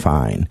more than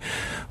fine.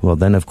 Well,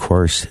 then, of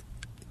course,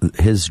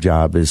 his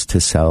job is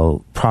to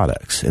sell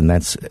products, and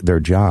that's their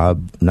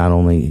job, not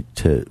only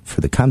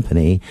for the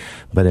company,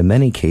 but in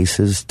many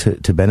cases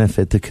to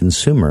benefit the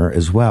consumer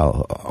as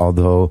well.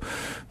 Although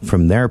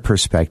from their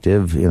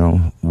perspective, you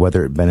know,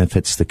 whether it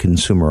benefits the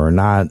consumer or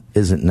not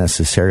isn't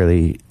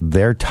necessarily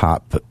their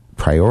top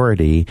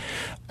priority.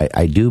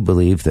 I do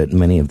believe that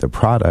many of the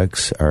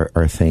products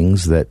are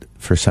things that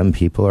for some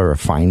people are a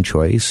fine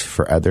choice,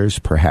 for others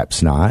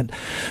perhaps not.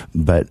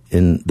 But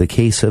in the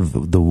case of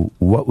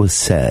what was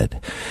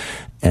said,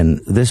 and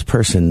this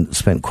person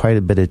spent quite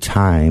a bit of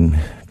time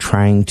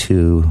trying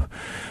to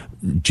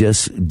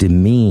just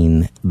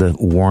demean the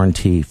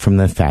warranty from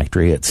the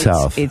factory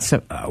itself.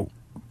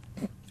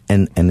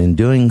 And in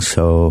doing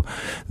so,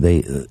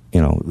 they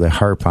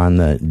harp on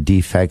the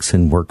defects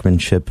in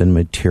workmanship and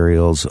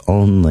materials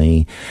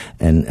only.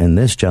 And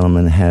this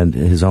gentleman had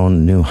his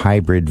own new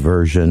hybrid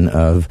version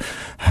of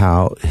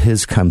how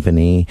his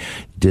company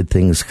did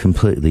things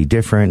completely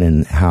different,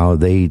 and how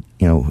they,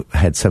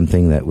 had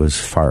something that was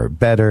far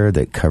better,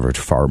 that covered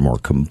far more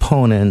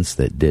components,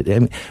 that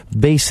did,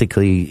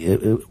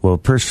 basically,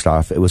 first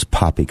off, it was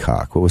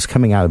poppycock. What was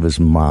coming out of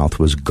his mouth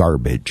was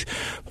garbage.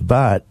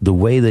 But the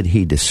way that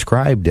he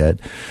described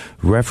it,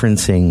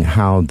 referencing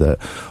how the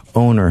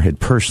owner had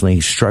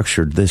personally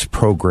structured this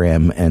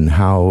program and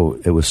how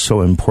it was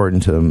so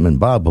important to him, and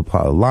blah, blah,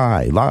 blah,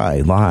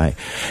 lie.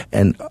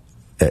 And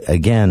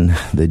again,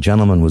 the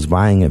gentleman was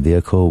buying a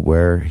vehicle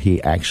where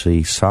he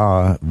actually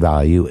saw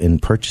value in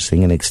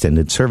purchasing an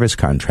extended service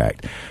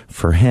contract.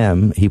 For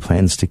him, he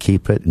plans to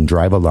keep it and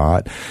drive a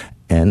lot.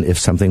 And if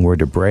something were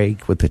to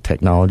break with the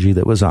technology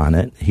that was on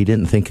it, he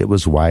didn't think it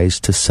was wise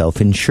to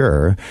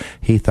self-insure.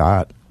 He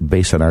thought,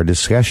 based on our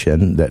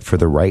discussion, that for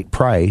the right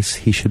price,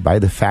 he should buy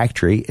the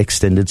factory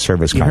extended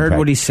service contract. You heard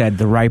what he said,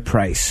 the right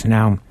price.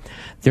 Now,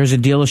 there's a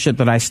dealership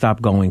that I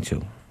stopped going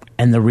to.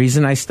 And the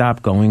reason I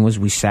stopped going was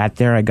we sat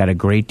there. I got a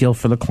great deal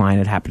for the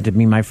client. It happened to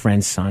be my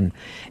friend's son.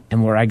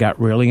 And where I got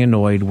really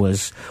annoyed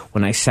was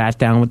when I sat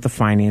down with the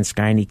finance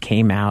guy and he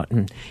came out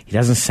and he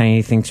doesn't say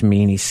anything to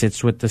me, and he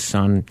sits with the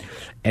son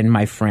and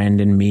my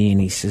friend and me, and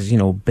he says,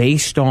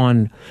 based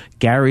on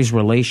Gary's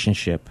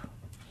relationship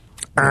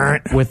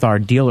with our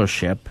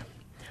dealership,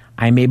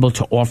 I'm able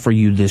to offer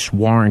you this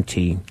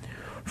warranty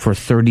for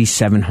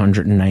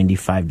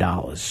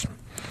 $3,795.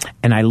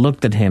 And I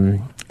looked at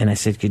him and I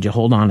said, could you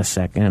hold on a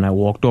second? And I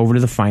walked over to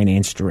the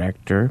finance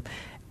director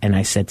and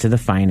I said to the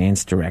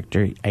finance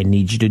director, I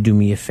need you to do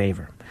me a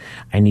favor.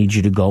 I need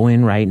you to go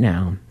in right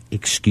now,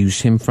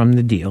 excuse him from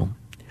the deal,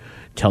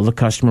 tell the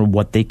customer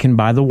what they can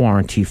buy the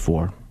warranty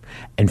for,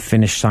 and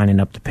finish signing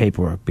up the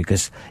paperwork.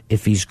 Because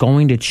if he's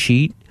going to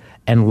cheat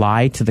and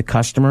lie to the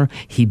customer,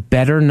 he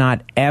better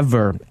not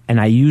ever, and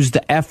I use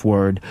the F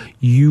word,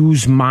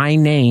 use my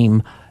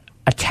name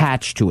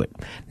attached to it.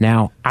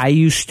 Now, I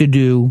used to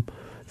do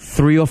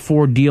 3 or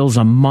 4 deals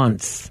a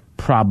month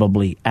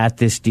probably at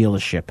this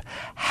dealership.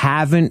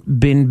 Haven't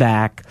been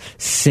back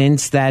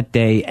since that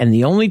day. And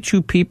the only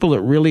 2 people it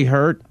really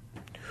hurt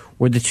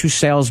were the 2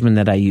 salesmen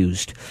that I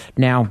used.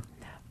 Now,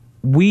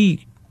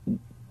 we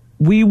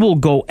will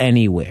go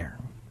anywhere.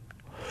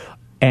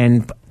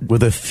 And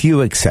with a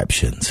few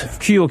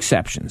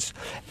exceptions.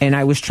 And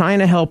I was trying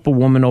to help a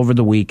woman over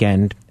the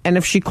weekend. And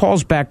if she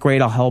calls back,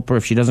 great, I'll help her.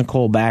 If she doesn't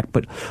call back.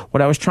 But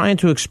what I was trying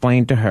to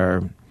explain to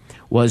her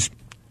was,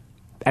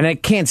 and I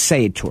can't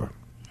say it to her,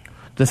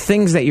 the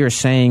things that you're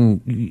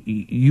saying,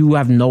 you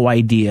have no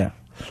idea.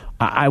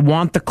 I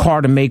want the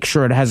car to make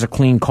sure it has a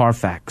clean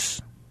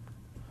Carfax.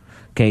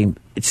 Okay,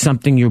 it's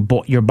something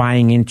you're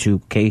buying into.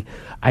 Okay,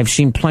 I've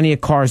seen plenty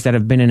of cars that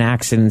have been in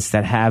accidents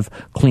that have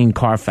clean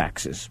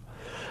Carfaxes.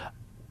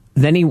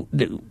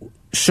 Then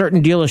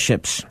certain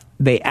dealerships,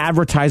 they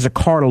advertise a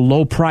car at a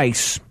low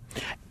price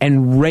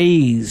and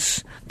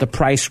raise the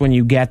price when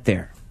you get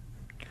there.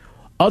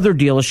 Other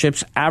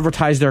dealerships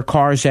advertise their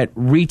cars at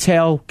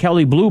retail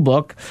Kelley Blue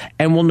Book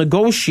and will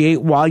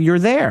negotiate while you're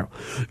there.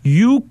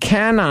 You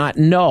cannot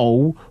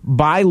know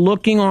by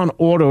looking on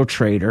Auto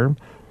Trader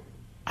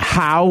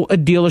how a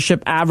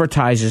dealership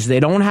advertises. They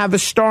don't have a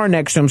star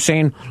next to them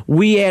saying,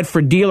 we ad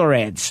for dealer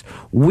ads.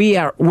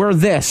 We're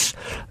this.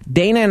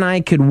 Dana and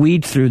I could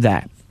weed through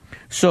that.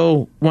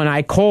 So when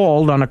I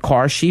called on a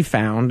car she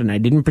found, and I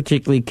didn't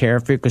particularly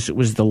care for it because it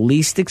was the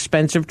least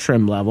expensive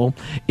trim level,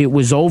 it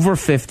was over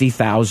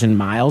 50,000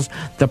 miles,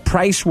 the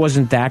price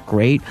wasn't that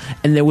great,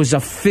 and there was a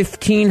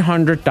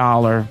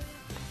 $1,500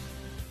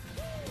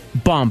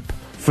 bump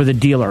for the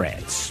dealer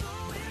ads.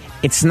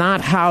 It's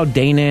not how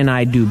Dana and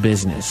I do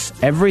business.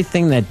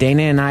 Everything that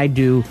Dana and I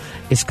do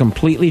is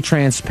completely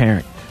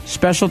transparent.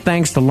 Special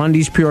thanks to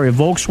Lundy's Peoria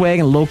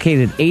Volkswagen,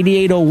 located at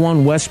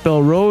 8801 West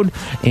Bell Road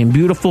in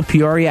beautiful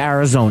Peoria,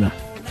 Arizona.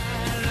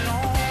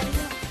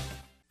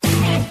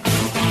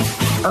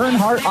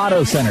 Earnhardt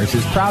Auto Centers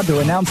is proud to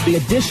announce the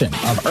addition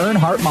of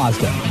Earnhardt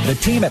Mazda. The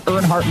team at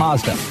Earnhardt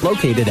Mazda,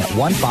 located at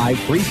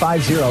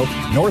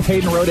 15350 North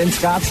Hayden Road in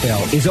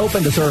Scottsdale, is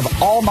open to serve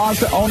all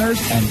Mazda owners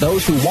and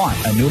those who want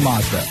a new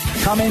Mazda.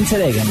 Come in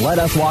today and let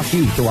us walk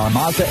you through our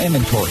Mazda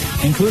inventory,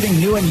 including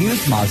new and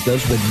used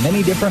Mazdas with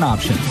many different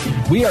options.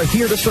 We are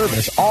here to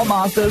service all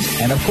Mazdas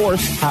and, of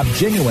course, have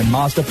genuine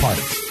Mazda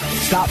parts.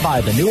 Stop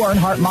by the new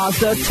Earnhardt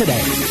Mazda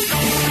today.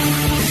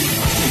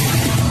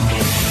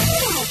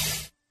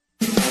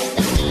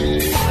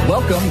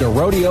 Welcome to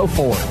Rodeo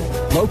Ford,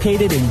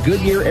 located in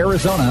Goodyear,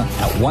 Arizona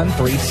at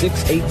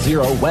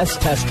 13680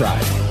 West Test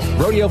Drive.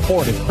 Rodeo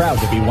Ford is proud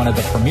to be one of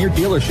the premier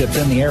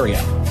dealerships in the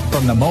area.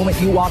 From the moment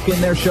you walk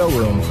in their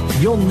showroom,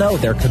 you'll know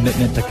their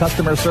commitment to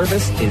customer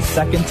service is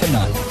second to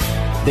none.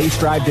 They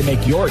strive to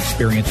make your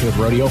experience with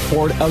Rodeo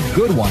Ford a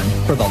good one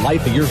for the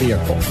life of your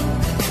vehicle.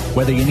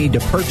 Whether you need to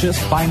purchase,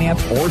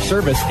 finance, or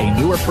service a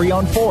new or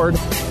pre-owned Ford,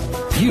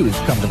 you've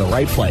come to the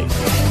right place.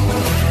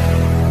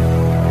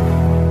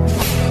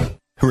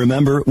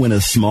 Remember when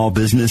a small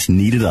business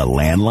needed a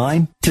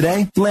landline?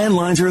 Today,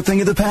 landlines are a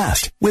thing of the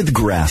past with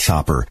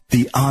Grasshopper,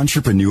 the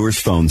entrepreneur's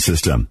phone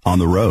system. On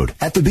the road,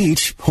 at the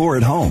beach, or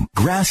at home,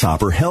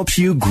 Grasshopper helps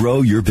you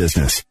grow your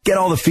business. Get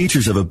all the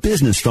features of a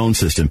business phone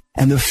system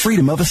and the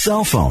freedom of a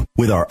cell phone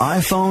with our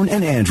iPhone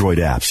and Android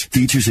apps.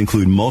 Features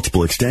include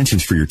multiple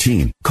extensions for your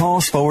team,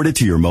 calls forwarded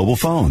to your mobile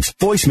phones,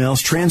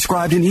 voicemails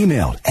transcribed and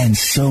emailed, and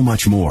so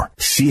much more.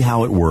 See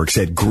how it works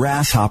at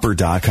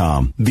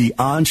grasshopper.com, the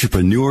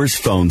entrepreneur's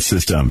phone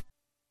system.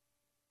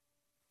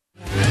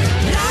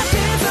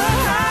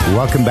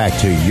 Welcome back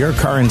to Your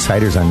Car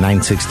Insiders on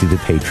 960 The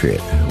Patriot.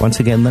 Once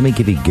again, let me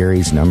give you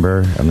Gary's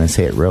number. I'm going to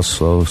say it real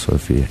slow, so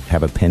if you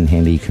have a pen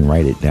handy, you can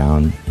write it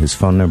down. His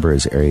phone number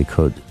is area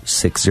code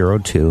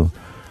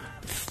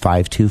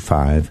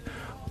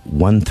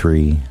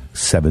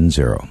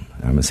 602-525-1370. I'm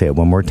going to say it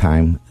one more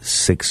time,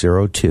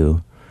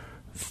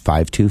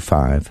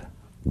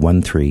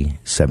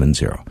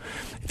 602-525-1370.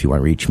 If you want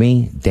to reach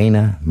me,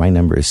 Dana, my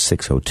number is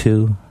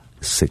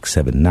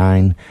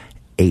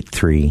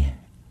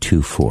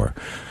 602-679-8324.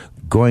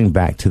 Going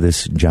back to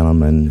this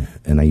gentleman,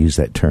 and I use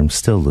that term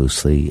still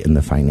loosely, in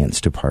the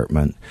finance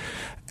department,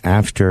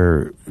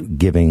 after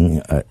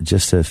giving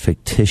just a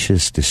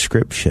fictitious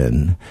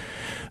description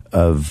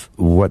of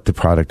what the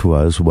product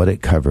was, what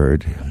it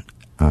covered,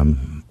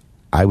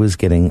 I was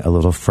getting a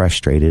little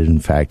frustrated. In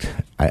fact,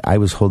 I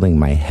was holding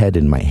my head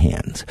in my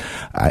hands.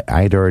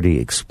 I'd already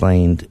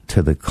explained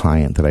to the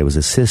client that I was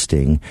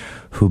assisting,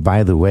 who,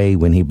 by the way,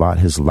 when he bought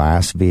his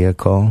last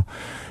vehicle,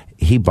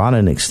 he bought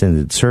an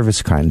extended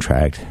service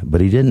contract, but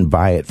he didn't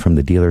buy it from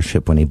the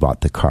dealership when he bought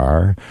the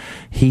car.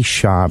 He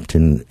shopped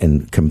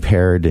and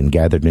compared and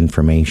gathered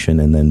information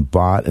and then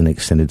bought an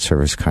extended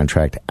service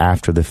contract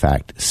after the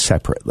fact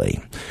separately.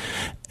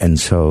 And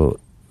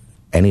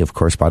he, of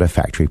course, bought a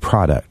factory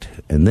product.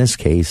 In this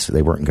case,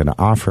 they weren't going to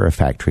offer a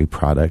factory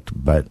product,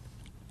 but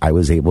I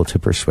was able to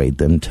persuade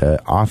them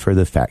to offer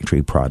the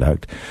factory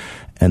product,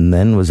 and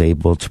then was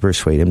able to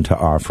persuade him to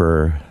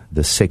offer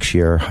the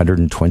 6-year,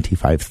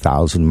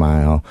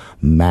 125,000-mile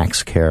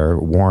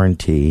MaxCare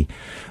warranty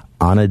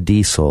on a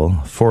diesel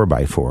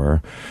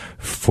 4x4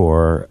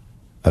 for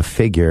a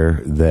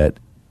figure that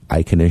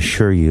I can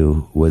assure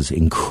you was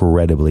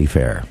incredibly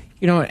fair.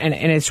 You know,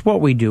 and it's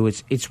what we do.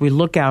 It's we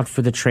look out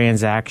for the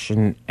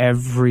transaction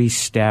every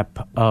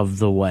step of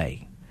the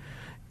way.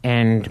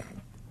 And,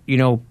 you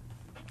know,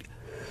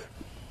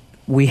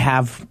 we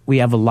have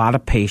a lot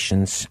of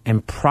patience,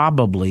 and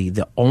probably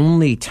the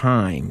only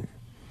time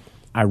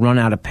I run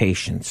out of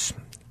patience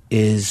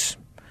is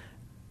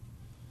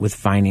with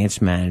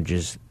finance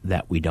managers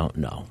that we don't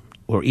know,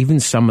 or even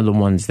some of the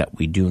ones that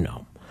we do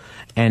know.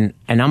 And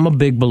I'm a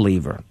big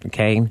believer,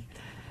 okay?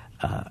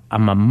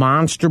 I'm a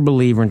monster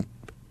believer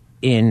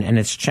in and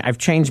I've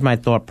changed my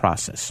thought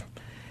process.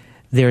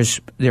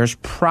 There's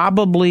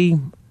probably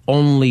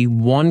only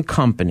one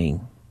company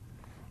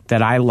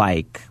that I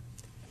like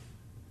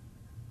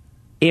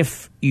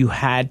if you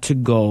had to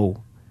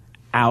go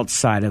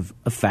outside of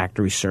a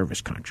factory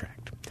service contract.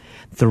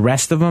 The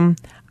rest of them,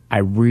 I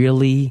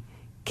really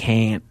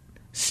can't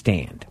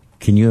stand.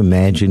 Can you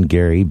imagine,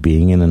 Gary,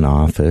 being in an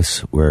office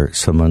where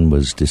someone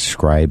was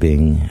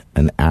describing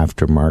an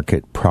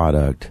aftermarket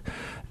product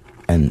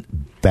and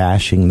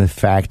bashing the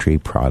factory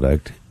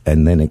product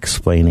and then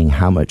explaining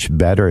how much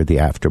better the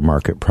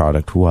aftermarket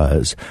product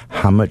was,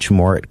 how much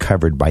more it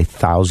covered by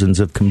thousands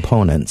of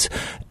components,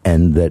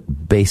 and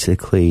that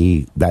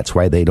basically that's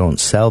why they don't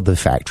sell the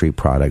factory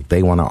product.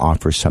 They want to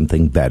offer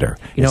something better.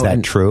 Is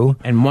that true?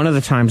 And one of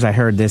the times I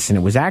heard this, and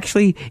it was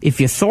actually,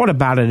 if you thought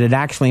about it, it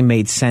actually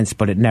made sense,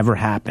 but it never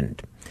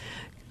happened.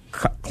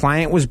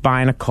 Client was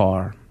buying a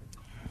car,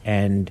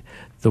 and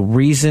the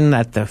reason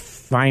that the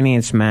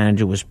finance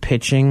manager was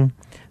pitching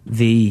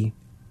the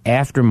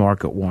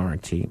aftermarket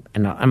warranty,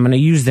 and I'm going to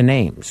use the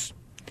names.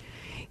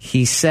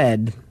 He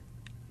said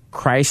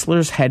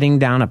Chrysler's heading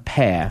down a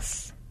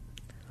path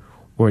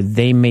where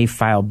they may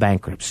file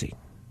bankruptcy.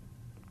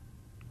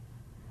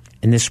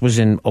 And this was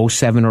in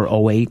 07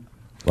 or 08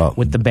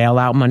 with the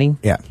bailout money.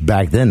 Yeah,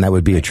 back then that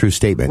would be a true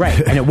statement. Right,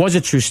 and it was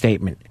a true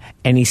statement.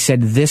 And he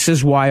said, this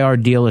is why our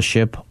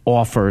dealership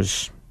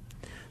offers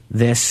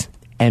this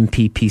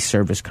MPP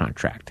service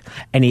contract.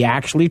 And he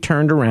actually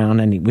turned around,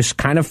 and it was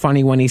kind of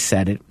funny when he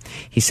said it.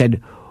 He said,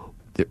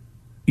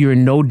 you're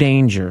in no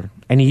danger.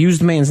 And he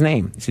used the man's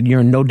name. He said,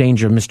 you're in no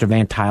danger of Mr.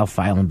 Van Tile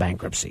filing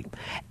bankruptcy.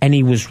 And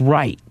he was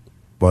right.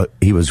 Well,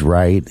 he was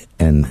right.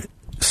 And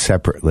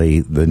separately,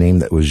 the name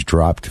that was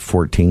dropped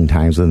 14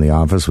 times in the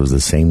office was the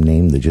same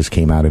name that just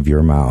came out of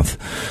your mouth.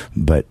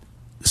 But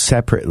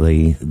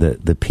separately,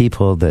 the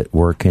people that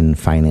work in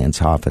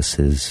finance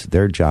offices,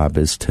 their job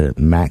is to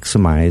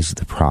maximize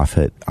the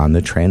profit on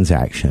the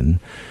transaction,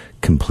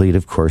 complete,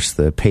 of course,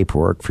 the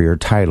paperwork for your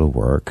title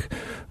work,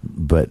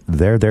 but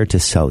they're there to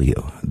sell you.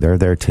 They're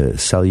there to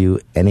sell you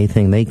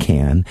anything they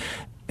can.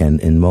 And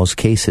in most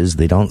cases,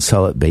 they don't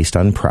sell it based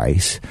on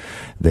price.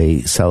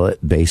 They sell it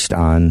based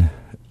on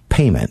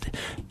payment.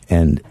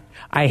 And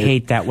I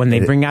hate that when they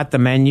bring out the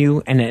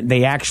menu and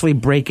they actually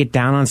break it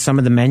down on some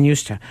of the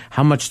menus to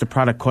how much the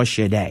product costs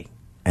you a day.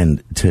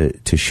 And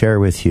to share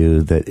with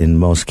you that in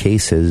most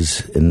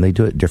cases, and they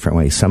do it different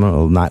ways, someone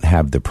will not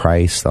have the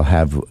price, they'll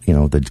have,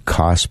 the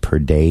cost per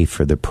day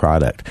for the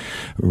product,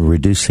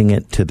 reducing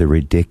it to the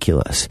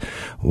ridiculous.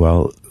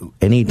 Well,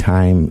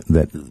 anytime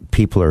that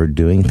people are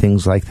doing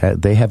things like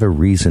that, they have a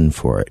reason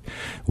for it.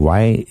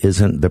 Why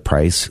isn't the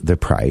price the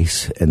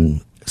price?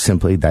 And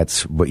simply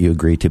that's what you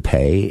agree to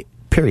pay.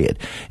 Period.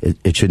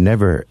 It should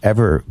never,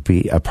 ever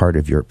be a part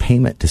of your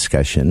payment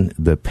discussion.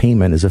 The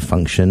payment is a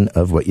function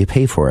of what you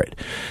pay for it.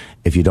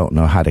 If you don't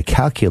know how to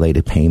calculate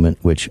a payment,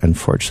 which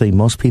unfortunately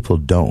most people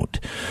don't,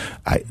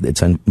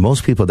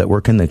 most people that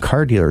work in the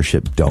car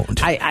dealership don't.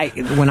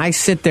 When I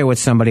sit there with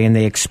somebody and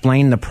they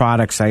explain the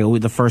products,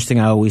 the first thing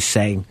I always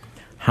say,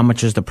 how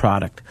much is the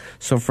product?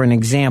 So for an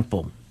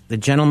example, the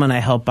gentleman I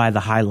helped buy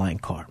the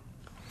Highline car,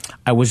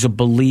 I was a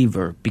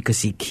believer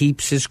because he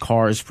keeps his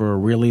cars for a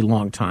really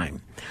long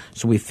time.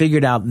 So we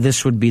figured out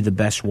this would be the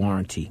best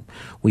warranty.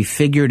 We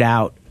figured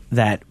out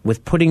that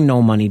with putting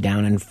no money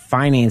down and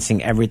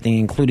financing everything,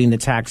 including the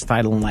tax,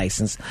 title, and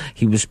license,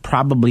 he was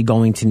probably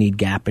going to need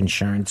gap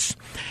insurance.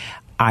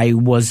 I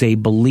was a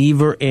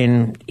believer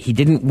in he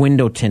didn't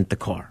window tint the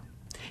car.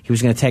 He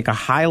was going to take a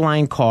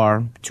Highline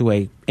car to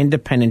a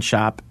independent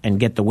shop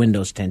and get the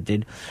windows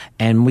tinted.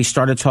 And we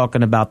started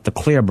talking about the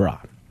Clear Bra.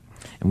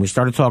 And we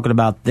started talking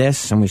about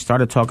this, and we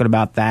started talking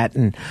about that.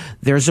 And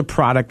there's a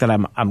product that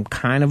I'm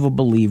kind of a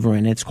believer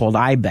in. It's called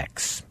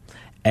Ibex.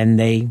 And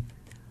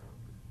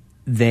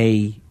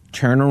they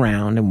turn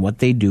around, and what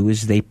they do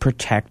is they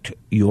protect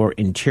your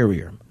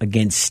interior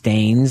against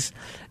stains,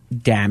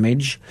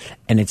 damage,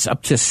 and it's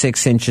up to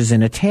 6 inches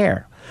in a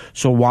tear.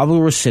 So while we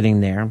were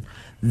sitting there,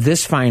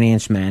 this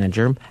finance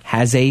manager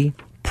has a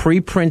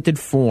pre-printed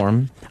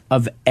form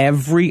of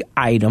every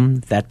item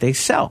that they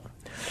sell.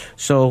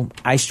 So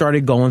I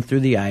started going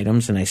through the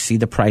items, and I see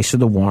the price of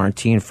the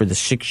warranty, and for the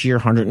 6-year,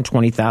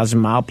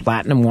 120,000-mile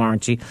platinum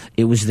warranty,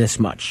 it was this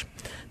much.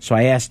 So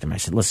I asked him, I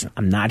said, listen,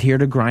 I'm not here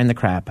to grind the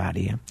crap out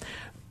of you.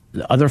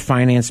 The other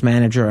finance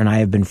manager and I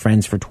have been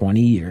friends for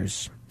 20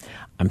 years.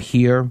 I'm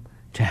here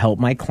to help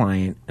my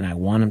client, and I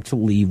want him to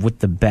leave with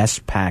the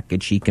best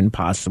package he can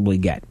possibly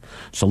get.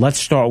 So let's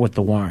start with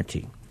the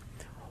warranty.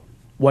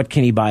 What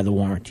can he buy the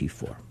warranty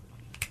for?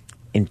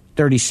 In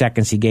 30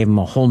 seconds, he gave him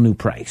a whole new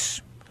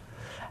price.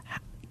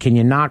 Can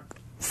you knock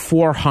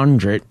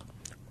 $400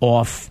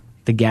 off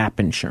the gap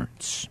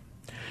insurance?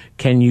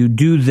 Can you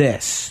do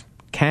this?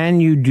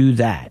 Can you do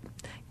that?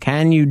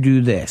 Can you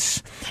do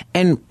this?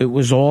 And it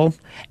was all.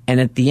 And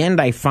at the end,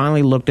 I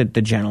finally looked at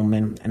the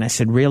gentleman and I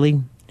said,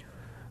 really?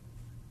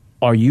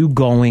 Are you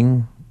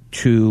going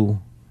to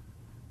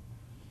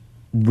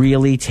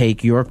really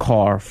take your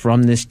car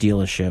from this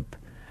dealership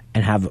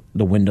and have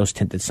the windows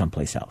tinted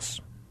someplace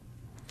else?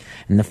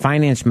 And the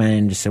finance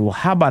manager said, well,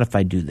 how about if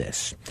I do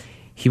this?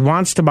 He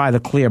wants to buy the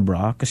Clear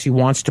Bra because he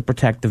wants to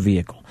protect the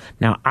vehicle.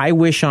 Now, I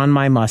wish on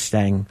my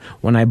Mustang,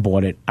 when I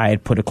bought it, I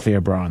had put a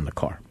Clear Bra on the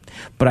car.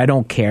 But I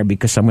don't care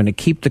because I'm going to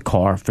keep the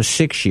car for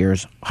 6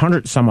 years,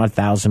 100-some-odd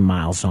thousand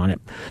miles on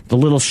it. The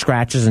little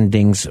scratches and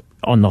dings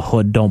on the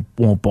hood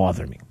won't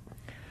bother me.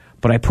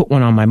 But I put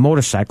one on my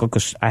motorcycle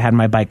because I had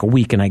my bike a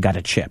week and I got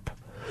a chip.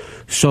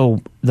 So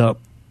the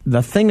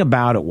thing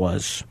about it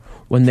was,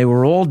 when they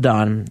were all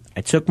done,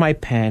 I took my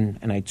pen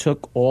and I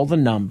took all the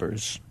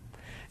numbers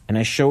and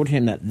I showed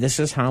him that this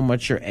is how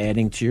much you're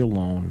adding to your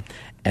loan,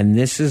 and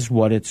this is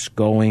what it's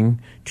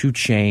going to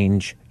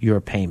change your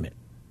payment.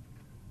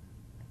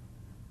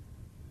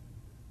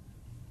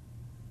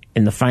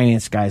 And the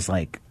finance guy's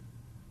like,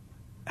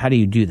 how do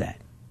you do that?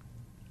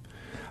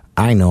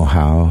 I know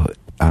how,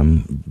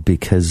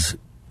 because,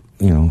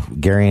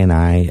 Gary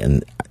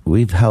and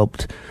we've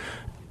helped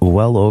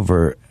well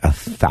over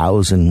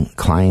 1,000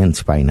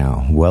 clients by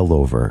now, well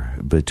over,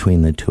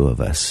 between the two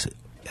of us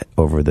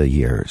over the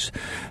years.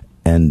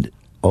 And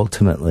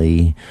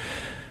ultimately,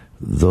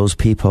 those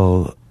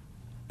people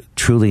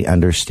truly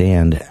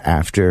understand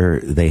after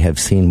they have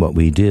seen what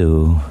we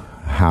do,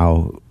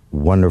 how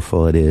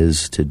wonderful it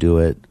is to do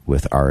it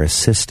with our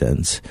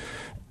assistance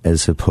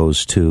as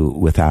opposed to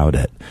without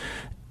it.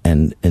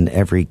 And in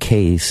every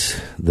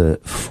case, the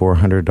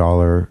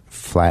 $400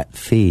 flat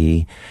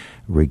fee,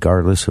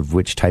 regardless of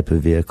which type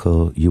of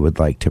vehicle you would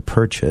like to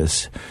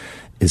purchase,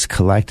 is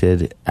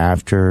collected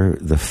after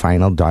the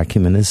final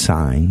document is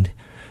signed,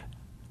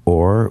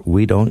 or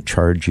we don't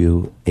charge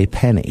you a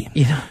penny.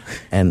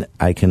 And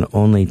I can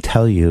only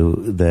tell you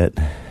that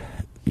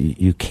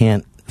you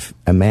can't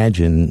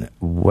imagine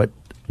what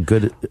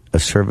good a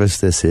service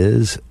this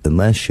is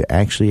unless you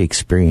actually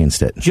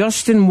experienced it.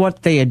 Just in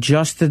what they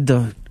adjusted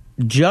the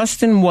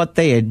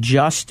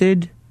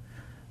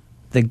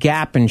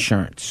gap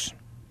insurance,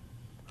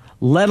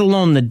 let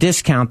alone the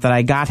discount that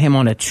I got him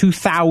on a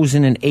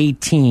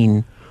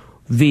 2018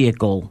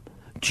 vehicle.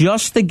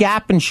 Just the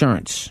gap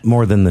insurance.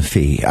 More than the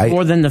fee.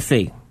 More than the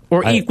fee.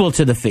 Or equal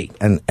to the fee.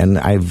 And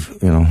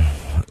I've,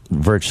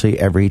 virtually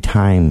every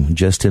time,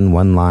 just in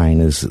one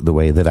line is the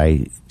way that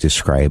I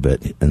describe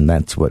it. And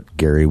that's what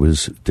Gary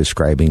was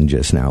describing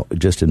just now.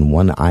 Just in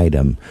one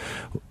item,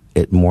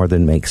 it more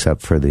than makes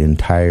up for the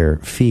entire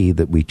fee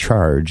that we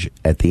charge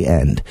at the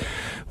end.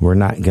 We're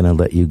not going to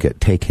let you get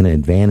taken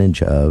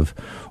advantage of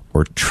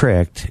or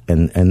tricked,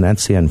 and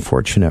that's the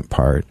unfortunate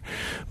part.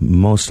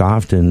 Most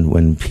often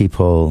when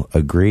people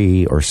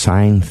agree or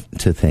sign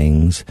to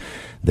things,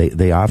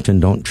 they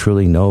often don't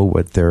truly know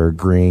what they're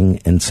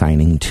agreeing and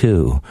signing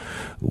to.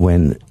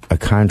 When a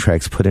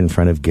contract's put in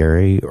front of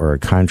Gary or a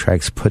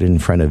contract's put in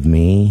front of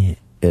me,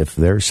 if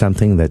there's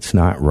something that's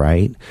not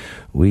right,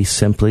 we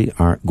simply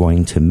aren't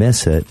going to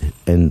miss it,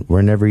 and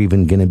we're never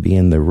even going to be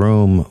in the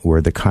room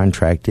where the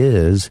contract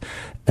is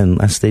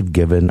unless they've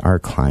given our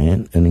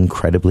client an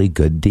incredibly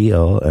good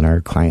deal and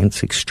our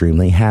client's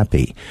extremely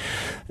happy.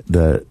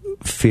 The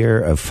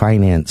fear of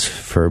finance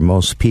for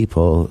most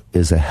people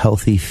is a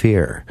healthy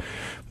fear.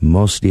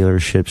 Most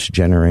dealerships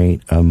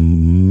generate a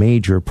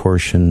major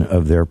portion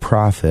of their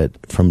profit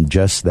from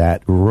just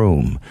that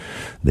room.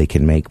 They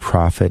can make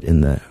profit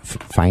in the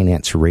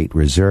finance rate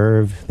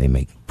reserve. They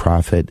make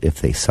profit if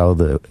they sell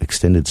the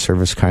extended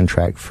service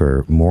contract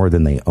for more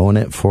than they own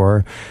it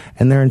for.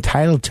 And they're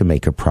entitled to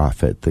make a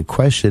profit. The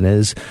question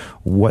is,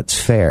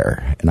 what's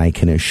fair? And I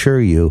can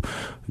assure you,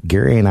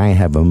 Gary and I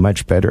have a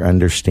much better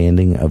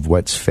understanding of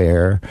what's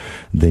fair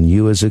than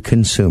you as a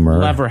consumer.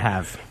 We'll ever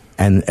have.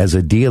 And as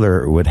a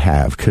dealer would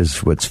have,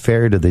 because what's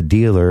fair to the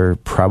dealer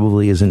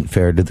probably isn't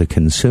fair to the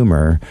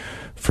consumer.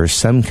 For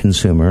some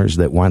consumers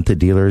that want the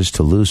dealers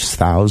to lose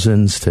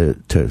thousands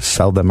to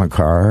sell them a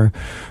car,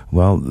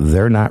 well,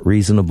 they're not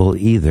reasonable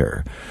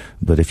either.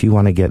 But if you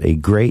want to get a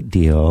great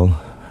deal,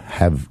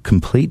 have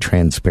complete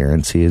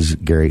transparency, as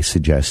Gary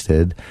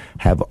suggested,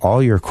 have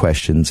all your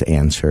questions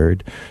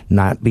answered,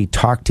 not be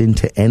talked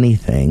into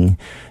anything,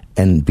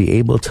 and be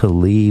able to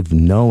leave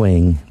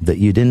knowing that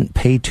you didn't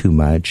pay too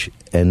much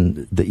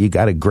and that you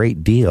got a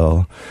great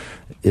deal,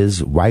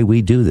 is why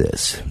we do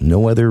this.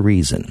 No other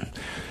reason.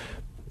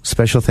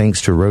 Special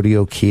thanks to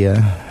Rodeo Kia,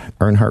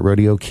 Earnhardt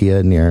Rodeo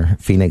Kia near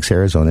Phoenix,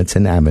 Arizona. It's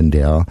in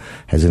Avondale.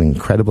 Has an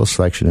incredible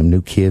selection of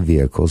new Kia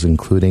vehicles,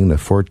 including the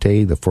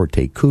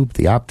Forte Coupe,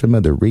 the Optima,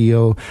 the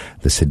Rio,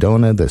 the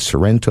Sedona, the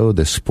Sorento,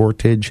 the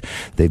Sportage.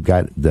 They've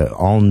got the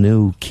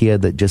all-new Kia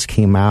that just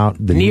came out.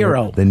 The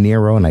Niro. The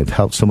Niro, and I've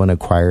helped someone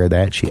acquire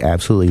that. She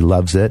absolutely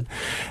loves it.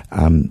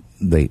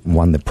 They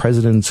won the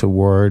President's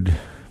Award.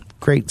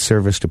 Great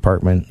service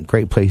department,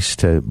 great place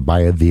to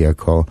buy a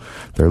vehicle.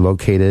 They're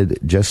located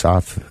just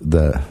off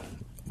the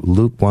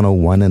Loop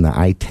 101 and the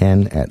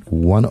I-10 at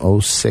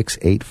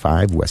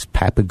 10685 West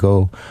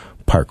Papago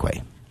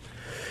Parkway.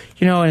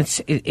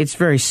 It's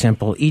very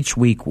simple. Each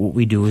week what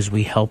we do is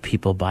we help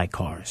people buy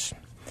cars.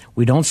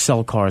 We don't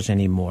sell cars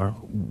anymore.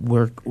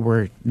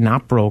 We're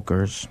not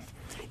brokers.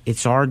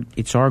 It's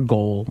our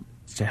goal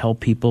to help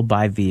people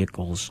buy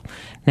vehicles.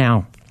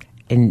 Now,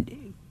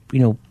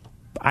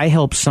 I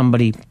help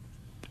somebody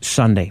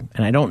Sunday,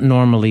 and I don't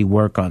normally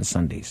work on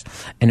Sundays.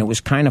 And it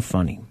was kind of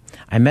funny.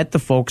 I met the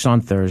folks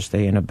on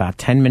Thursday, and about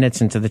 10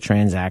 minutes into the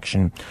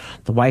transaction,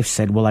 the wife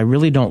said, well, I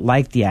really don't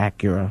like the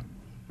Acura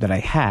that I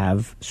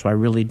have, so I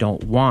really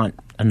don't want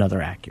another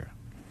Acura.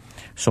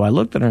 So I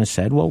looked at her and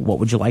said, well, what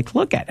would you like to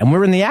look at? And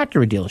we're in the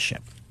Acura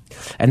dealership.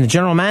 And the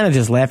general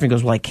manager's laughing and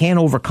goes, well, I can't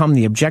overcome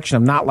the objection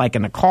of not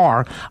liking a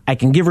car. I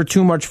can give her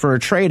too much for a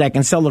trade. I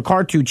can sell the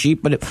car too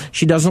cheap, but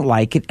she doesn't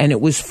like it. And it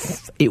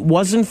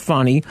wasn't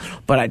funny,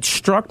 but it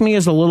struck me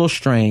as a little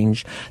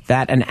strange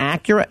that an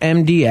Acura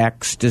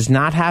MDX does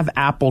not have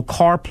Apple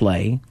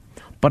CarPlay,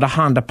 but a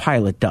Honda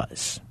Pilot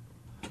does.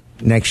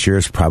 Next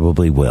year's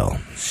probably will.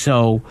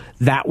 So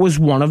that was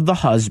one of the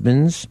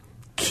husband's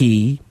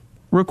key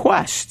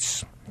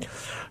requests.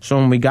 So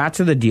when we got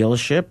to the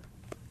dealership,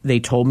 they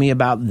told me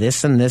about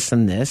this and this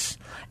and this,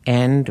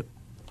 and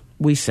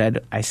I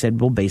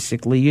said, well,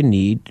 basically you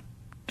need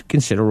to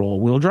consider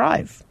all-wheel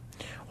drive.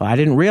 Well, I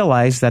didn't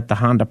realize that the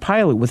Honda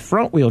Pilot with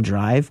front-wheel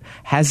drive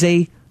has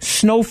a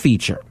snow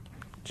feature.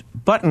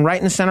 Button right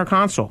in the center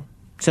console.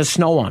 It says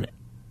snow on it.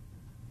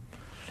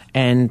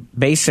 And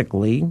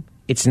basically,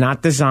 it's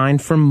not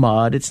designed for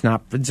mud. It's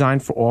not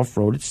designed for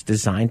off-road. It's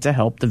designed to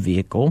help the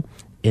vehicle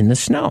in the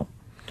snow.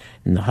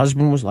 And the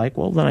husband was like,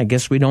 well, then I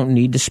guess we don't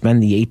need to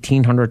spend the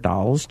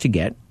 $1,800 to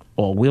get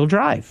all-wheel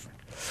drive.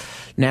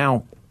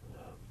 Now,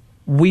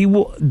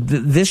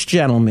 this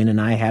gentleman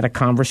and I had a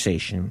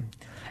conversation,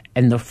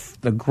 and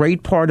the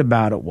great part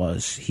about it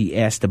was he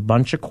asked a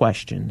bunch of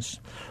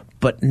questions,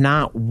 but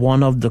not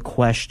one of the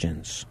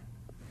questions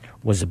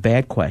was a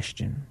bad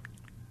question.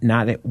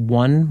 Not at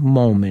one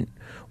moment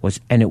was,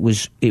 and it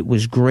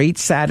was great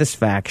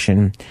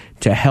satisfaction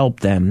to help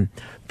them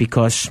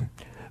because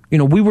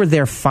we were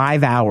there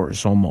 5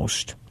 hours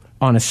almost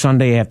on a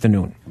Sunday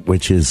afternoon.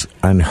 Which is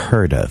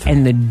unheard of.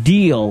 And the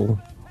deal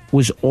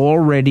was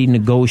already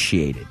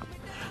negotiated.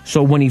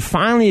 So when he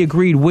finally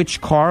agreed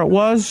which car it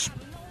was,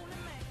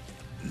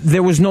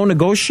 there was no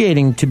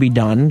negotiating to be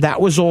done.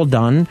 That was all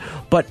done.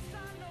 But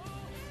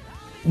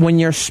when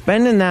you're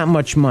spending that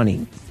much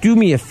money, do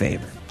me a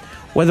favor.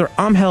 Whether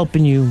I'm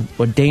helping you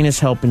or Dana's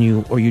helping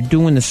you or you're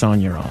doing this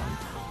on your own,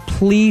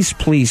 please,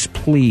 please,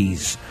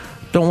 please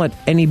don't let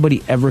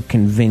anybody ever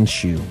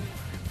convince you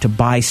to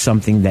buy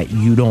something that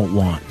you don't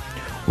want.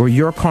 We're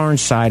Your Car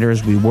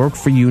Insiders. We work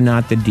for you,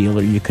 not the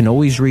dealer. You can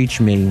always reach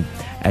me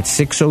at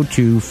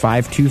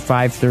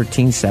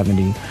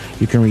 602-525-1370.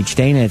 You can reach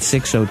Dana at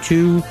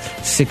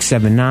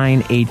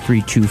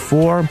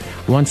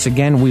 602-679-8324. Once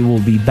again, we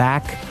will be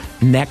back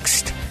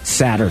next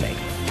Saturday.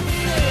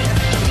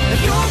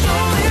 Your